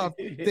that stuff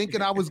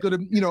thinking I was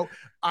going to,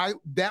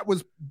 that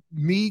was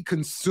me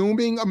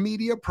consuming a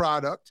media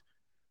product,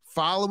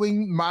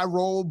 following my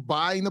role,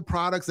 buying the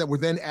products that were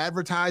then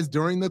advertised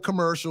during the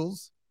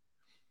commercials,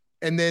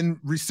 and then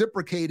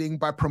reciprocating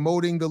by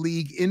promoting the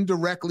league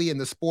indirectly and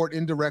the sport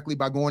indirectly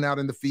by going out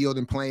in the field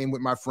and playing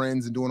with my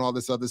friends and doing all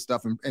this other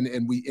stuff.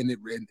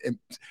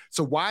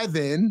 So why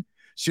then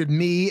should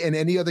me and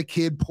any other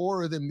kid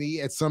poorer than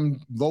me at some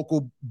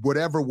local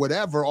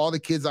whatever, all the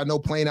kids I know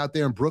playing out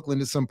there in Brooklyn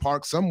in some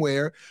park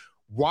somewhere,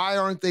 why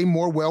aren't they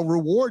more well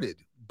rewarded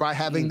by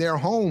having their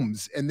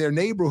homes and their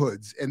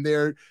neighborhoods and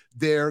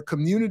their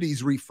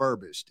communities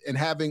refurbished and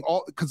having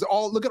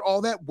look at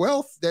all that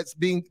wealth that's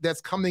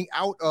coming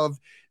out of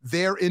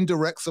their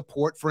indirect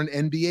support for an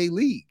NBA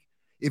league.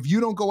 If you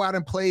don't go out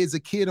and play as a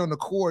kid on the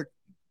court,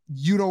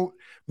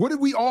 what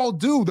did we all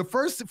do?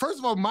 First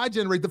of all, my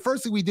generation, the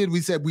first thing we did, we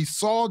said we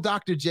saw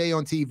Dr. J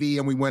on TV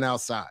and we went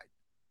outside.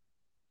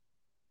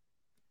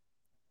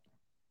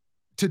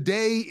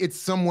 Today, it's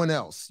someone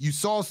else. You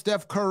saw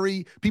Steph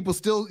Curry. People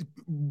still,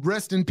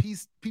 rest in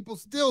peace, people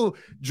still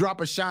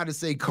drop a shot and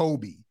say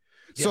Kobe.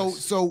 Yes.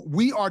 So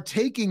we are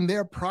taking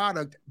their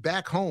product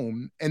back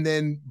home and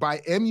then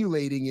by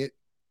emulating it,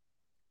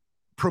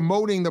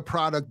 promoting the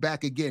product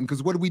back again.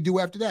 Because what do we do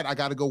after that? I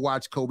got to go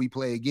watch Kobe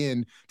play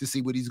again to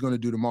see what he's going to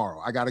do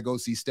tomorrow. I got to go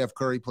see Steph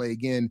Curry play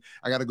again.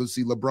 I got to go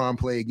see LeBron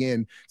play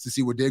again to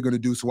see what they're going to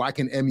do so I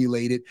can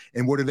emulate it.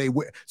 And what do they?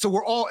 So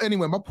we're all,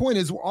 anyway, my point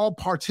is we're all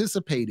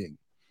participating.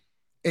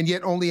 And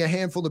yet only a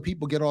handful of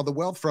people get all the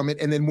wealth from it.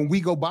 And then when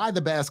we go buy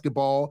the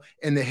basketball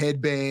and the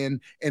headband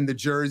and the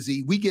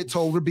jersey, we get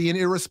told we're being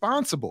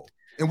irresponsible.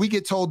 And we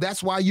get told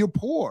that's why you're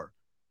poor.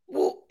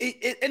 Well,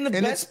 and the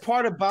best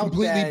part about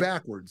completely that,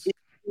 backwards.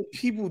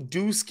 People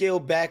do scale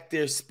back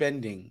their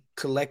spending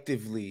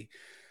collectively.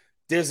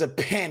 There's a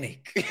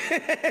panic.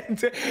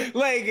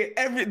 Like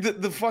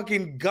the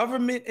fucking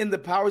government and the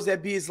powers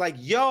that be is like,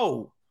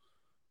 yo,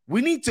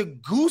 we need to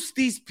goose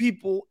these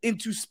people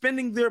into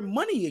spending their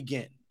money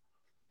again.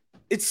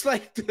 It's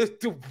like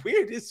the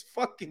weirdest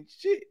fucking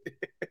shit.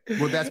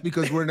 Well, that's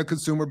because we're in a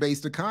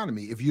consumer-based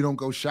economy. If you don't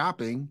go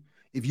shopping,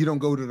 if you don't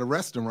go to the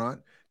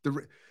restaurant,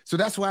 so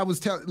that's why I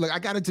was telling. Like, I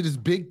got into this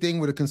big thing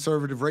with a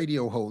conservative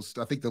radio host.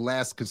 I think the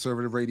last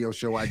conservative radio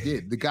show I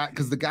did. The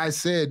guy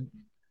said,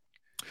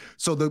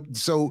 so the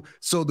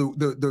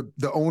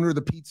owner of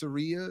the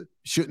pizzeria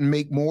shouldn't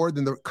make more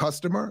than the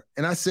customer,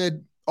 and I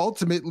said,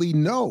 ultimately,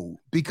 no,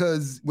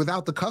 because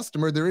without the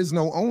customer, there is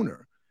no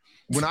owner.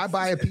 When I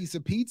buy a piece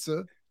of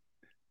pizza,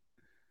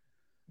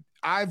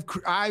 I've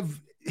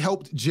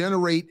helped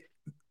generate.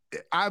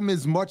 I'm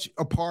as much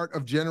a part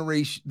of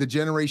the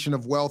generation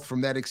of wealth from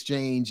that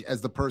exchange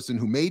as the person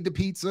who made the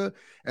pizza,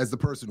 as the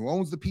person who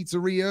owns the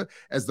pizzeria,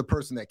 as the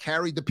person that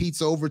carried the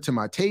pizza over to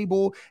my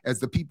table, as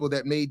the people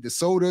that made the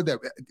soda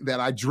that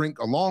I drink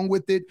along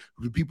with it,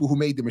 the people who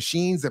made the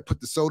machines that put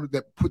the soda,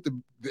 that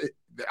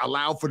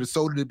allow for the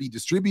soda to be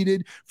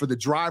distributed, for the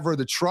driver of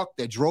the truck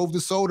that drove the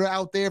soda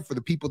out there, for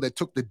the people that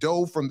took the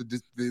dough from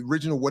the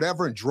original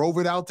whatever and drove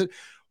it out to.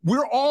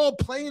 We're all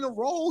playing a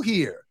role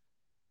here.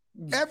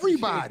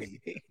 Everybody.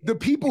 The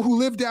people who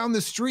live down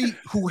the street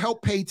who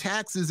help pay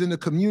taxes in a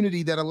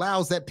community that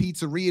allows that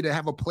pizzeria to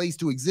have a place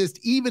to exist,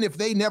 even if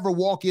they never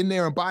walk in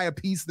there and buy a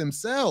piece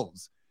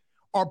themselves,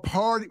 are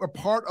part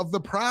of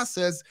the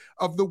process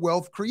of the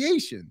wealth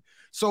creation.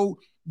 So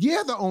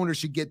yeah, the owner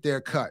should get their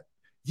cut.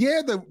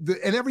 Yeah,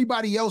 and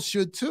everybody else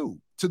should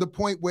too, to the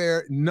point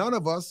where none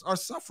of us are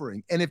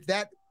suffering. And if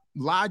that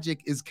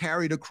logic is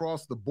carried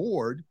across the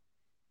board,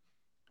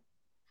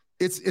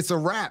 it's a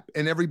wrap,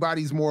 and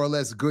everybody's more or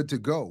less good to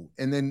go.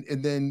 And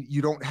then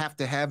you don't have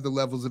to have the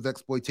levels of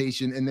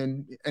exploitation, and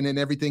then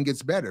everything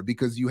gets better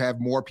because you have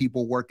more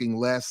people working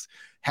less,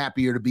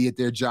 happier to be at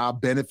their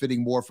job,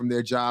 benefiting more from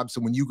their job. So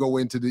when you go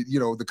into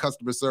the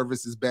customer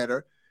service is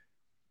better.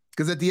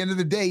 Because at the end of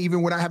the day,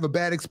 even when I have a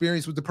bad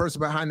experience with the person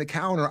behind the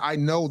counter, I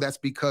know that's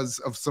because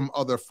of some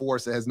other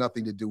force that has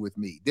nothing to do with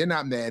me. They're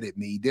not mad at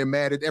me. They're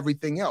mad at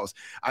everything else.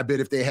 I bet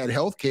if they had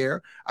health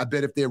care, I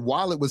bet if their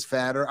wallet was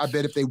fatter, I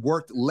bet if they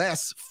worked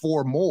less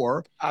for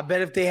more. I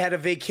bet if they had a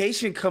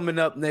vacation coming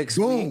up next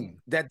week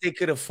that they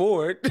could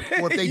afford.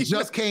 Or if they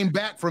just came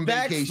back from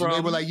vacation,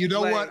 they were like, you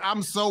know what?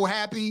 I'm so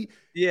happy.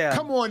 Yeah.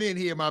 Come on in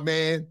here, my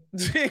man.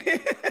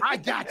 I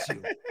got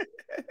you.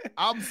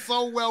 I'm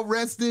so well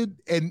rested,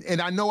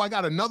 and I know I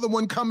got another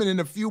one coming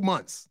in a few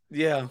months.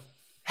 Yeah.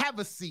 Have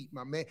a seat,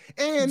 my man.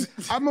 And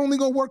I'm only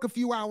going to work a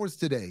few hours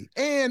today.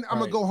 And I'm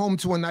going to go home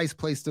to a nice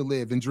place to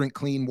live and drink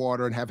clean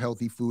water and have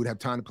healthy food, have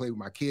time to play with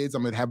my kids.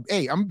 I'm going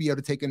to be able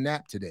to take a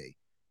nap today.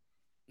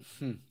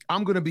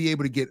 I'm going to be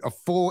able to get a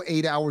full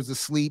 8 hours of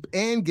sleep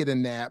and get a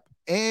nap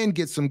and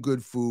get some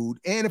good food.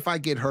 And if I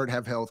get hurt,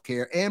 have health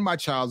care, and my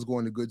child's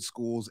going to good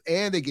schools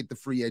and they get the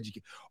free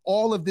education.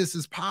 All of this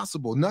is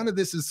possible. None of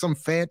this is some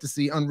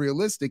fantasy,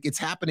 unrealistic. It's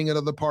happening in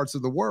other parts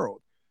of the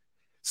world.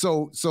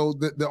 So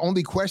the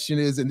only question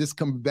is, and this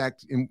comes back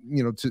in,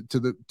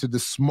 to the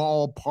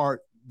small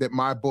part that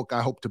my book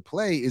I hope to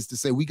play, is to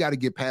say we got to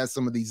get past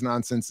some of these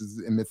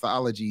nonsenses and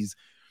mythologies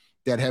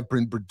that have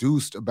been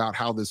produced about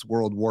how this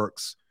world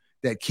works,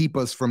 that keep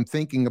us from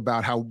thinking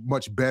about how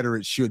much better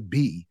it should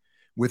be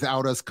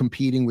without us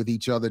competing with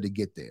each other to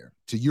get there.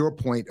 To your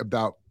point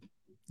about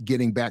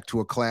getting back to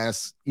a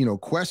class,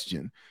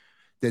 question,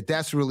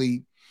 that's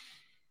really,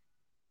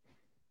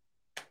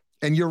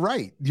 and you're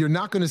right. You're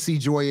not going to see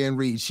Joy-Ann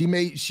Reid.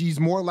 She's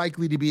more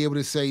likely to be able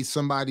to say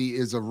somebody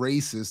is a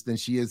racist than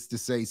she is to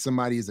say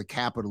somebody is a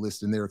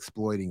capitalist and they're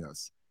exploiting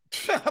us.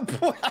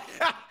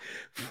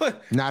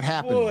 Not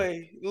happening.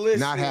 Boy, listen.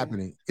 Not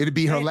happening. It'd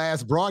be her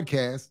last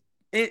broadcast.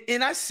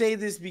 And I say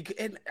this because,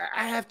 and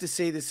I have to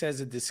say this as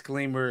a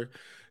disclaimer,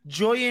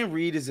 Joy-Ann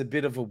Reid is a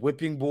bit of a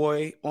whipping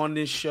boy on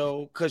this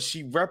show because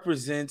she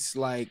represents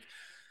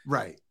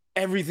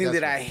everything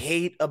that I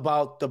hate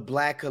about the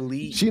Black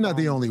elite. She's not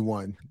the only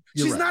one.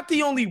 She's not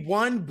the only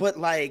one, but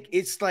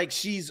it's like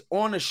she's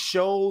on a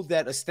show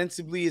that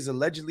ostensibly is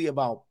allegedly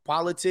about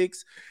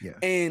politics,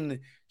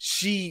 and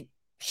she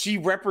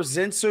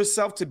represents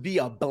herself to be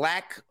a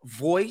Black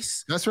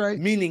voice. That's right.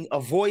 Meaning a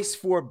voice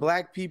for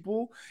Black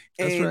people.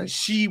 And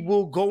she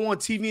will go on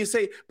TV and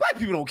say, Black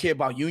people don't care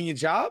about union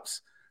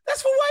jobs.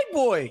 That's for white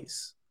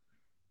boys.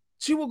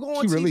 She will go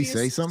on TV. She really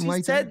say something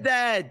like that? She said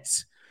that.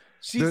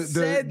 She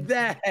said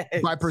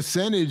that. By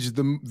percentage,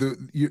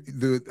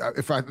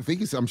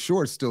 I'm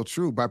sure it's still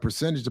true. By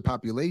percentage of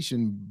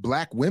population,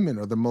 Black women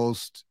are the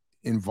most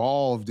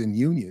involved in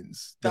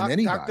unions than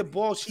anybody. Dr.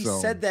 Ball, she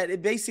said that.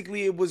 It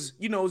was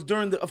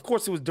during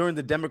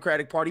the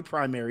Democratic Party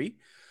primary,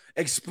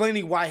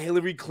 explaining why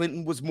Hillary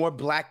Clinton was more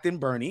Black than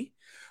Bernie.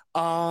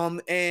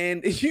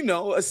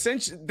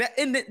 Essentially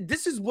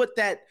this is what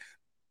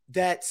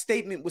that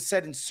statement was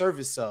said in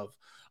service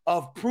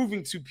of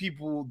proving to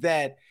people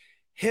that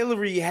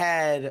Hillary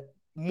had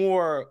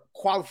more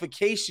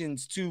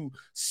qualifications to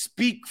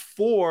speak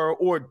for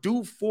or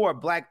do for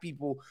Black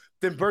people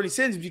than Bernie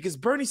Sanders, because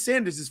Bernie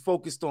Sanders is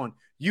focused on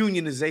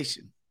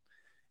unionization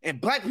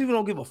and Black people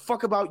don't give a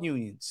fuck about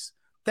unions.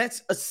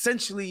 That's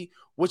essentially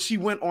what she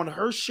went on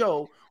her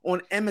show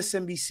on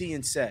MSNBC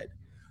and said,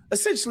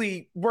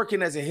 essentially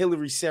working as a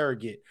Hillary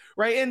surrogate,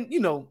 right? And,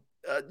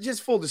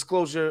 just full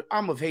disclosure,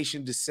 I'm of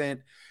Haitian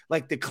descent.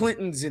 Like the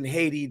Clintons in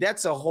Haiti,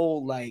 that's a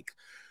whole I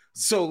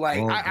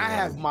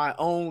have my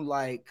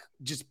own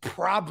just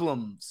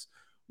problems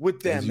with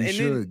them.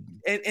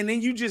 And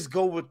then you just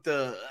go with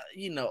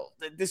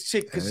this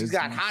chick because she's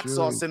got hot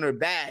sauce in her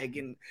bag,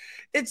 and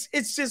it's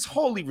just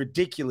wholly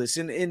ridiculous.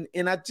 And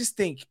I just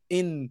think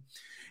in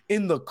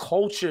the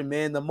culture,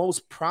 man, the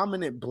most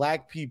prominent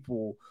Black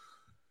people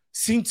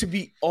seem to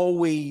be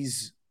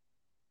always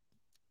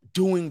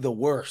doing the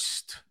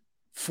worst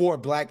for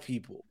Black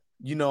people,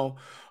 and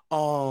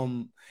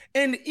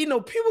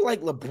people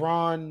like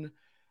LeBron,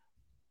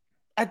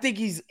 I think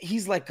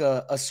he's like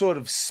a sort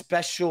of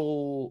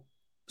special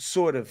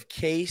sort of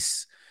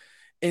case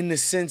in the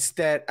sense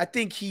that I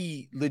think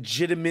he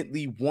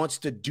legitimately wants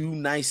to do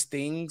nice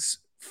things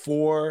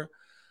for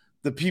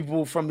the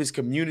people from his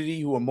community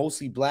who are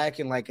mostly Black.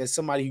 And as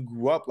somebody who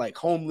grew up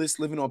homeless,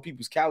 living on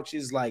people's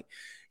couches,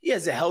 he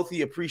has a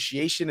healthy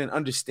appreciation and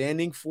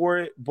understanding for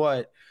it.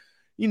 But,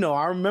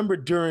 I remember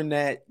during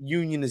that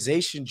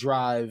unionization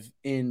drive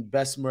in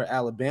Bessemer,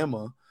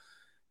 Alabama,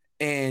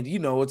 and,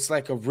 it's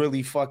like a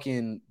really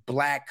fucking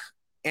Black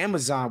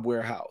Amazon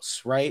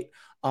warehouse, right?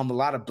 A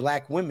lot of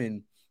Black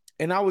women.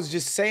 And I was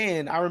just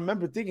saying, I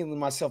remember thinking to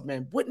myself,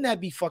 man, wouldn't that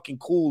be fucking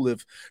cool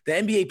if the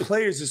NBA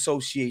Players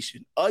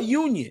Association, a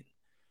union,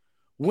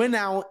 went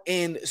out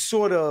and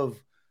sort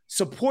of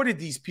supported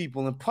these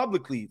people and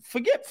publicly,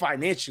 forget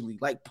financially,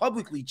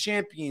 publicly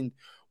championed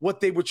what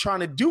they were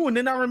trying to do. And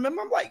then I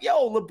remember, I'm like,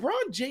 yo,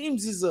 LeBron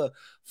James is a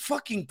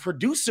fucking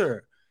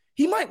producer.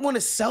 He might want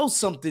to sell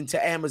something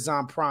to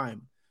Amazon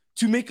Prime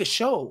to make a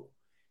show.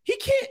 He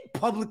can't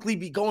publicly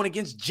be going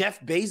against Jeff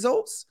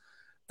Bezos.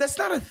 That's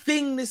not a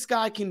thing this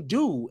guy can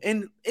do.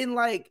 And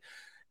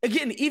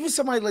again, even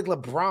somebody like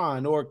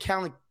LeBron or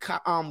Colin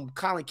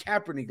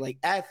Kaepernick, like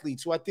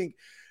athletes who I think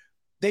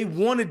they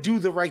want to do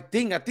the right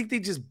thing. I think they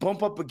just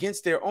bump up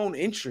against their own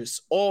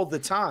interests all the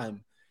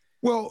time.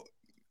 Well,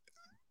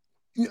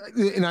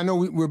 and I know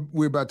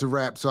we're about to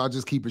wrap, so I'll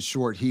just keep it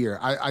short here.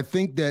 I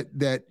think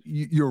that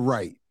you're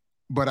right,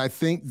 but I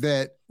think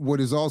that what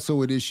is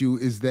also an issue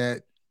is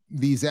that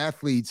these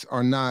athletes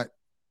are not.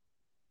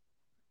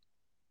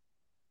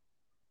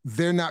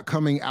 They're not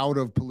coming out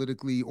of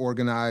politically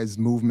organized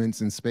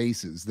movements and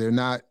spaces. They're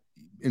not,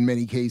 in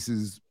many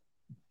cases,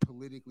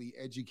 politically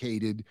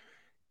educated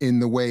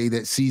in the way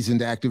that seasoned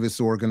activist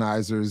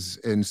organizers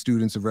and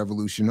students of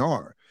revolution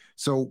are.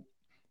 So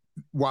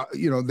while,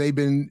 they've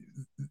been,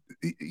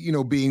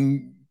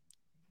 being,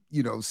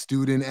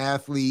 student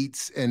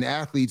athletes and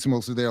athletes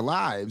most of their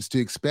lives, to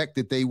expect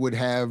that they would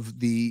have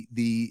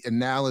the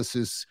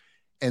analysis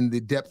and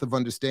the depth of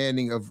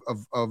understanding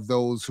of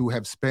those who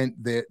have spent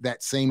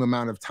that same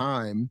amount of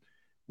time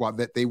while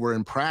that they were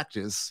in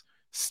practice,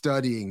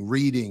 studying,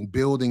 reading,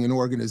 building in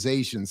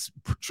organizations,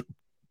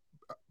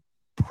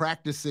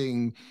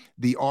 practicing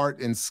the art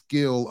and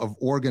skill of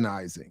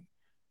organizing.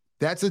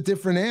 That's a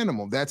different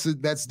animal. That's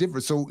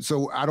different.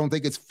 So I don't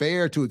think it's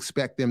fair to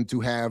expect them to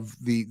have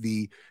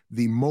the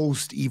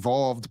most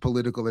evolved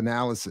political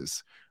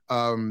analysis.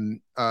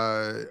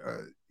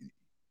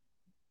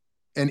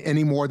 And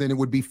any more than it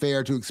would be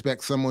fair to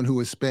expect someone who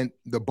has spent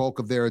the bulk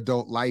of their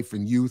adult life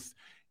and youth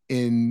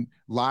in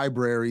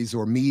libraries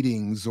or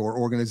meetings or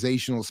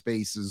organizational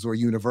spaces or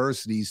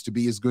universities to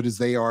be as good as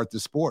they are at the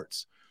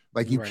sports.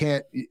 Like you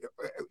can't,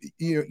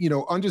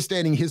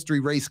 understanding history,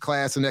 race,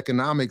 class, and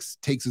economics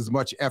takes as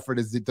much effort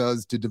as it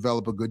does to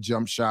develop a good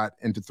jump shot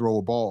and to throw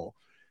a ball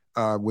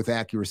with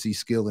accuracy,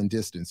 skill, and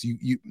distance.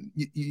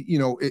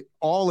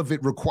 All of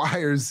it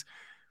requires.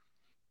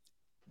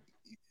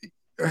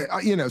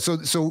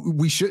 So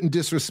we shouldn't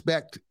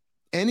disrespect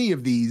any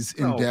of these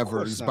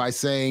endeavors by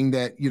saying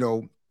that,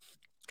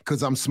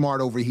 because I'm smart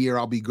over here,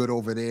 I'll be good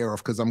over there, or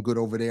because I'm good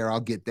over there, I'll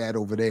get that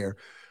over there.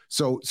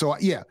 So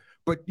yeah,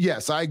 but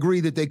yes, I agree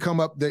that they come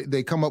up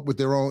with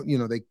their own,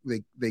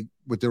 they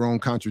with their own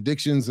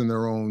contradictions and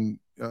their own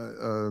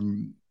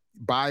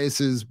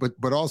biases,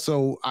 but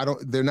also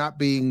they're not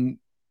being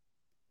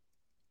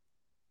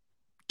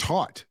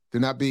taught. They're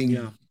not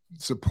being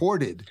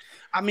supported.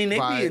 I mean,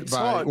 they're being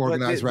taught,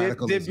 organized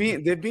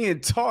radicalism. They're being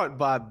taught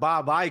by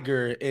Bob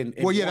Iger and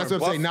well, yeah, that's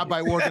what I'm saying. Not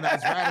by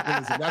organized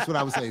radicalism. That's what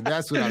I was saying.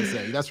 That's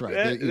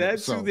right.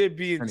 That's who they're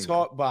being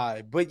taught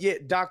by. But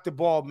yet, Dr.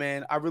 Ball,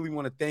 man, I really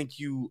want to thank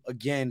you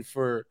again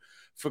for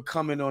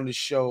coming on the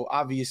show.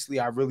 Obviously,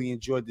 I really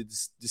enjoyed the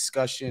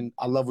discussion.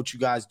 I love what you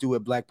guys do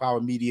at Black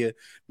Power Media.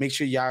 Make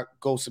sure y'all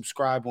go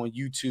subscribe on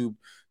YouTube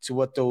to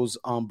what those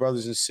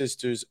brothers and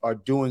sisters are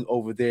doing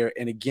over there.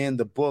 And again,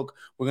 the book,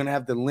 we're going to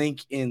have the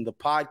link in the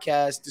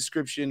podcast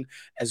description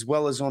as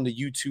well as on the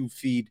YouTube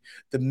feed.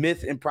 The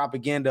Myth and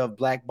Propaganda of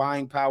Black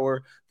Buying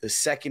Power, the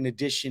second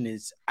edition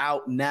is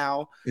out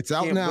now. It's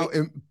out now.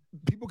 And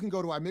people can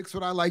go to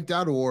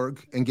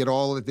imixwhatilike.org and get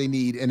all that they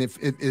need. And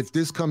if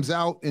this comes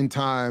out in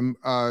time,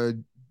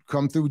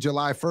 come through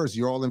July 1st.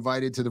 You're all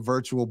invited to the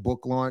virtual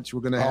book launch.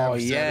 We're going to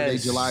have Saturday,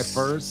 July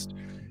 1st.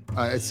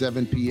 At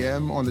 7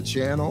 p.m. on the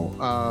channel,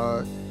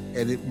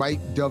 and it might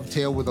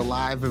dovetail with a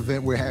live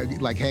event we're having,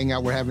 like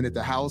hangout we're having at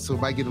the house, so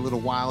it might get a little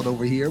wild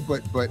over here.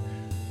 But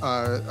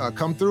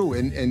come through,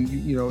 and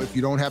if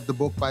you don't have the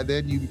book by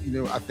then,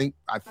 I think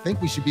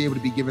we should be able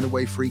to be giving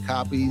away free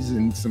copies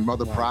and some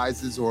other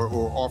prizes, or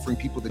offering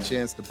people the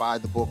chance to buy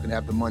the book and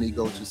have the money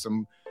go to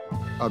some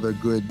other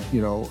good,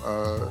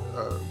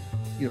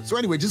 so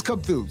anyway, just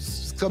come through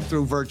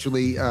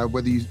virtually,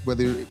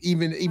 whether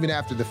even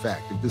after the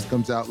fact. If this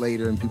comes out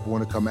later and people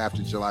want to come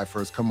after July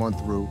 1st, come on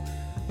through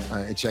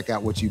and check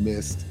out what you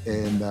missed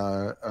and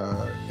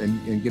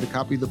get a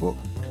copy of the book.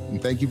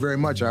 And thank you very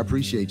much. I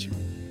appreciate you.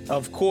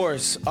 Of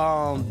course.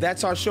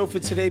 That's our show for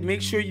today.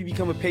 Make sure you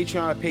become a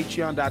Patreon at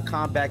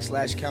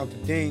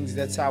patreon.com/countthedings.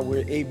 That's how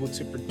we're able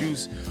to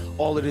produce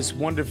all of this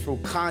wonderful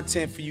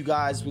content for you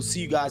guys. We'll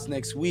see you guys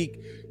next week.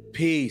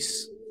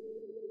 Peace.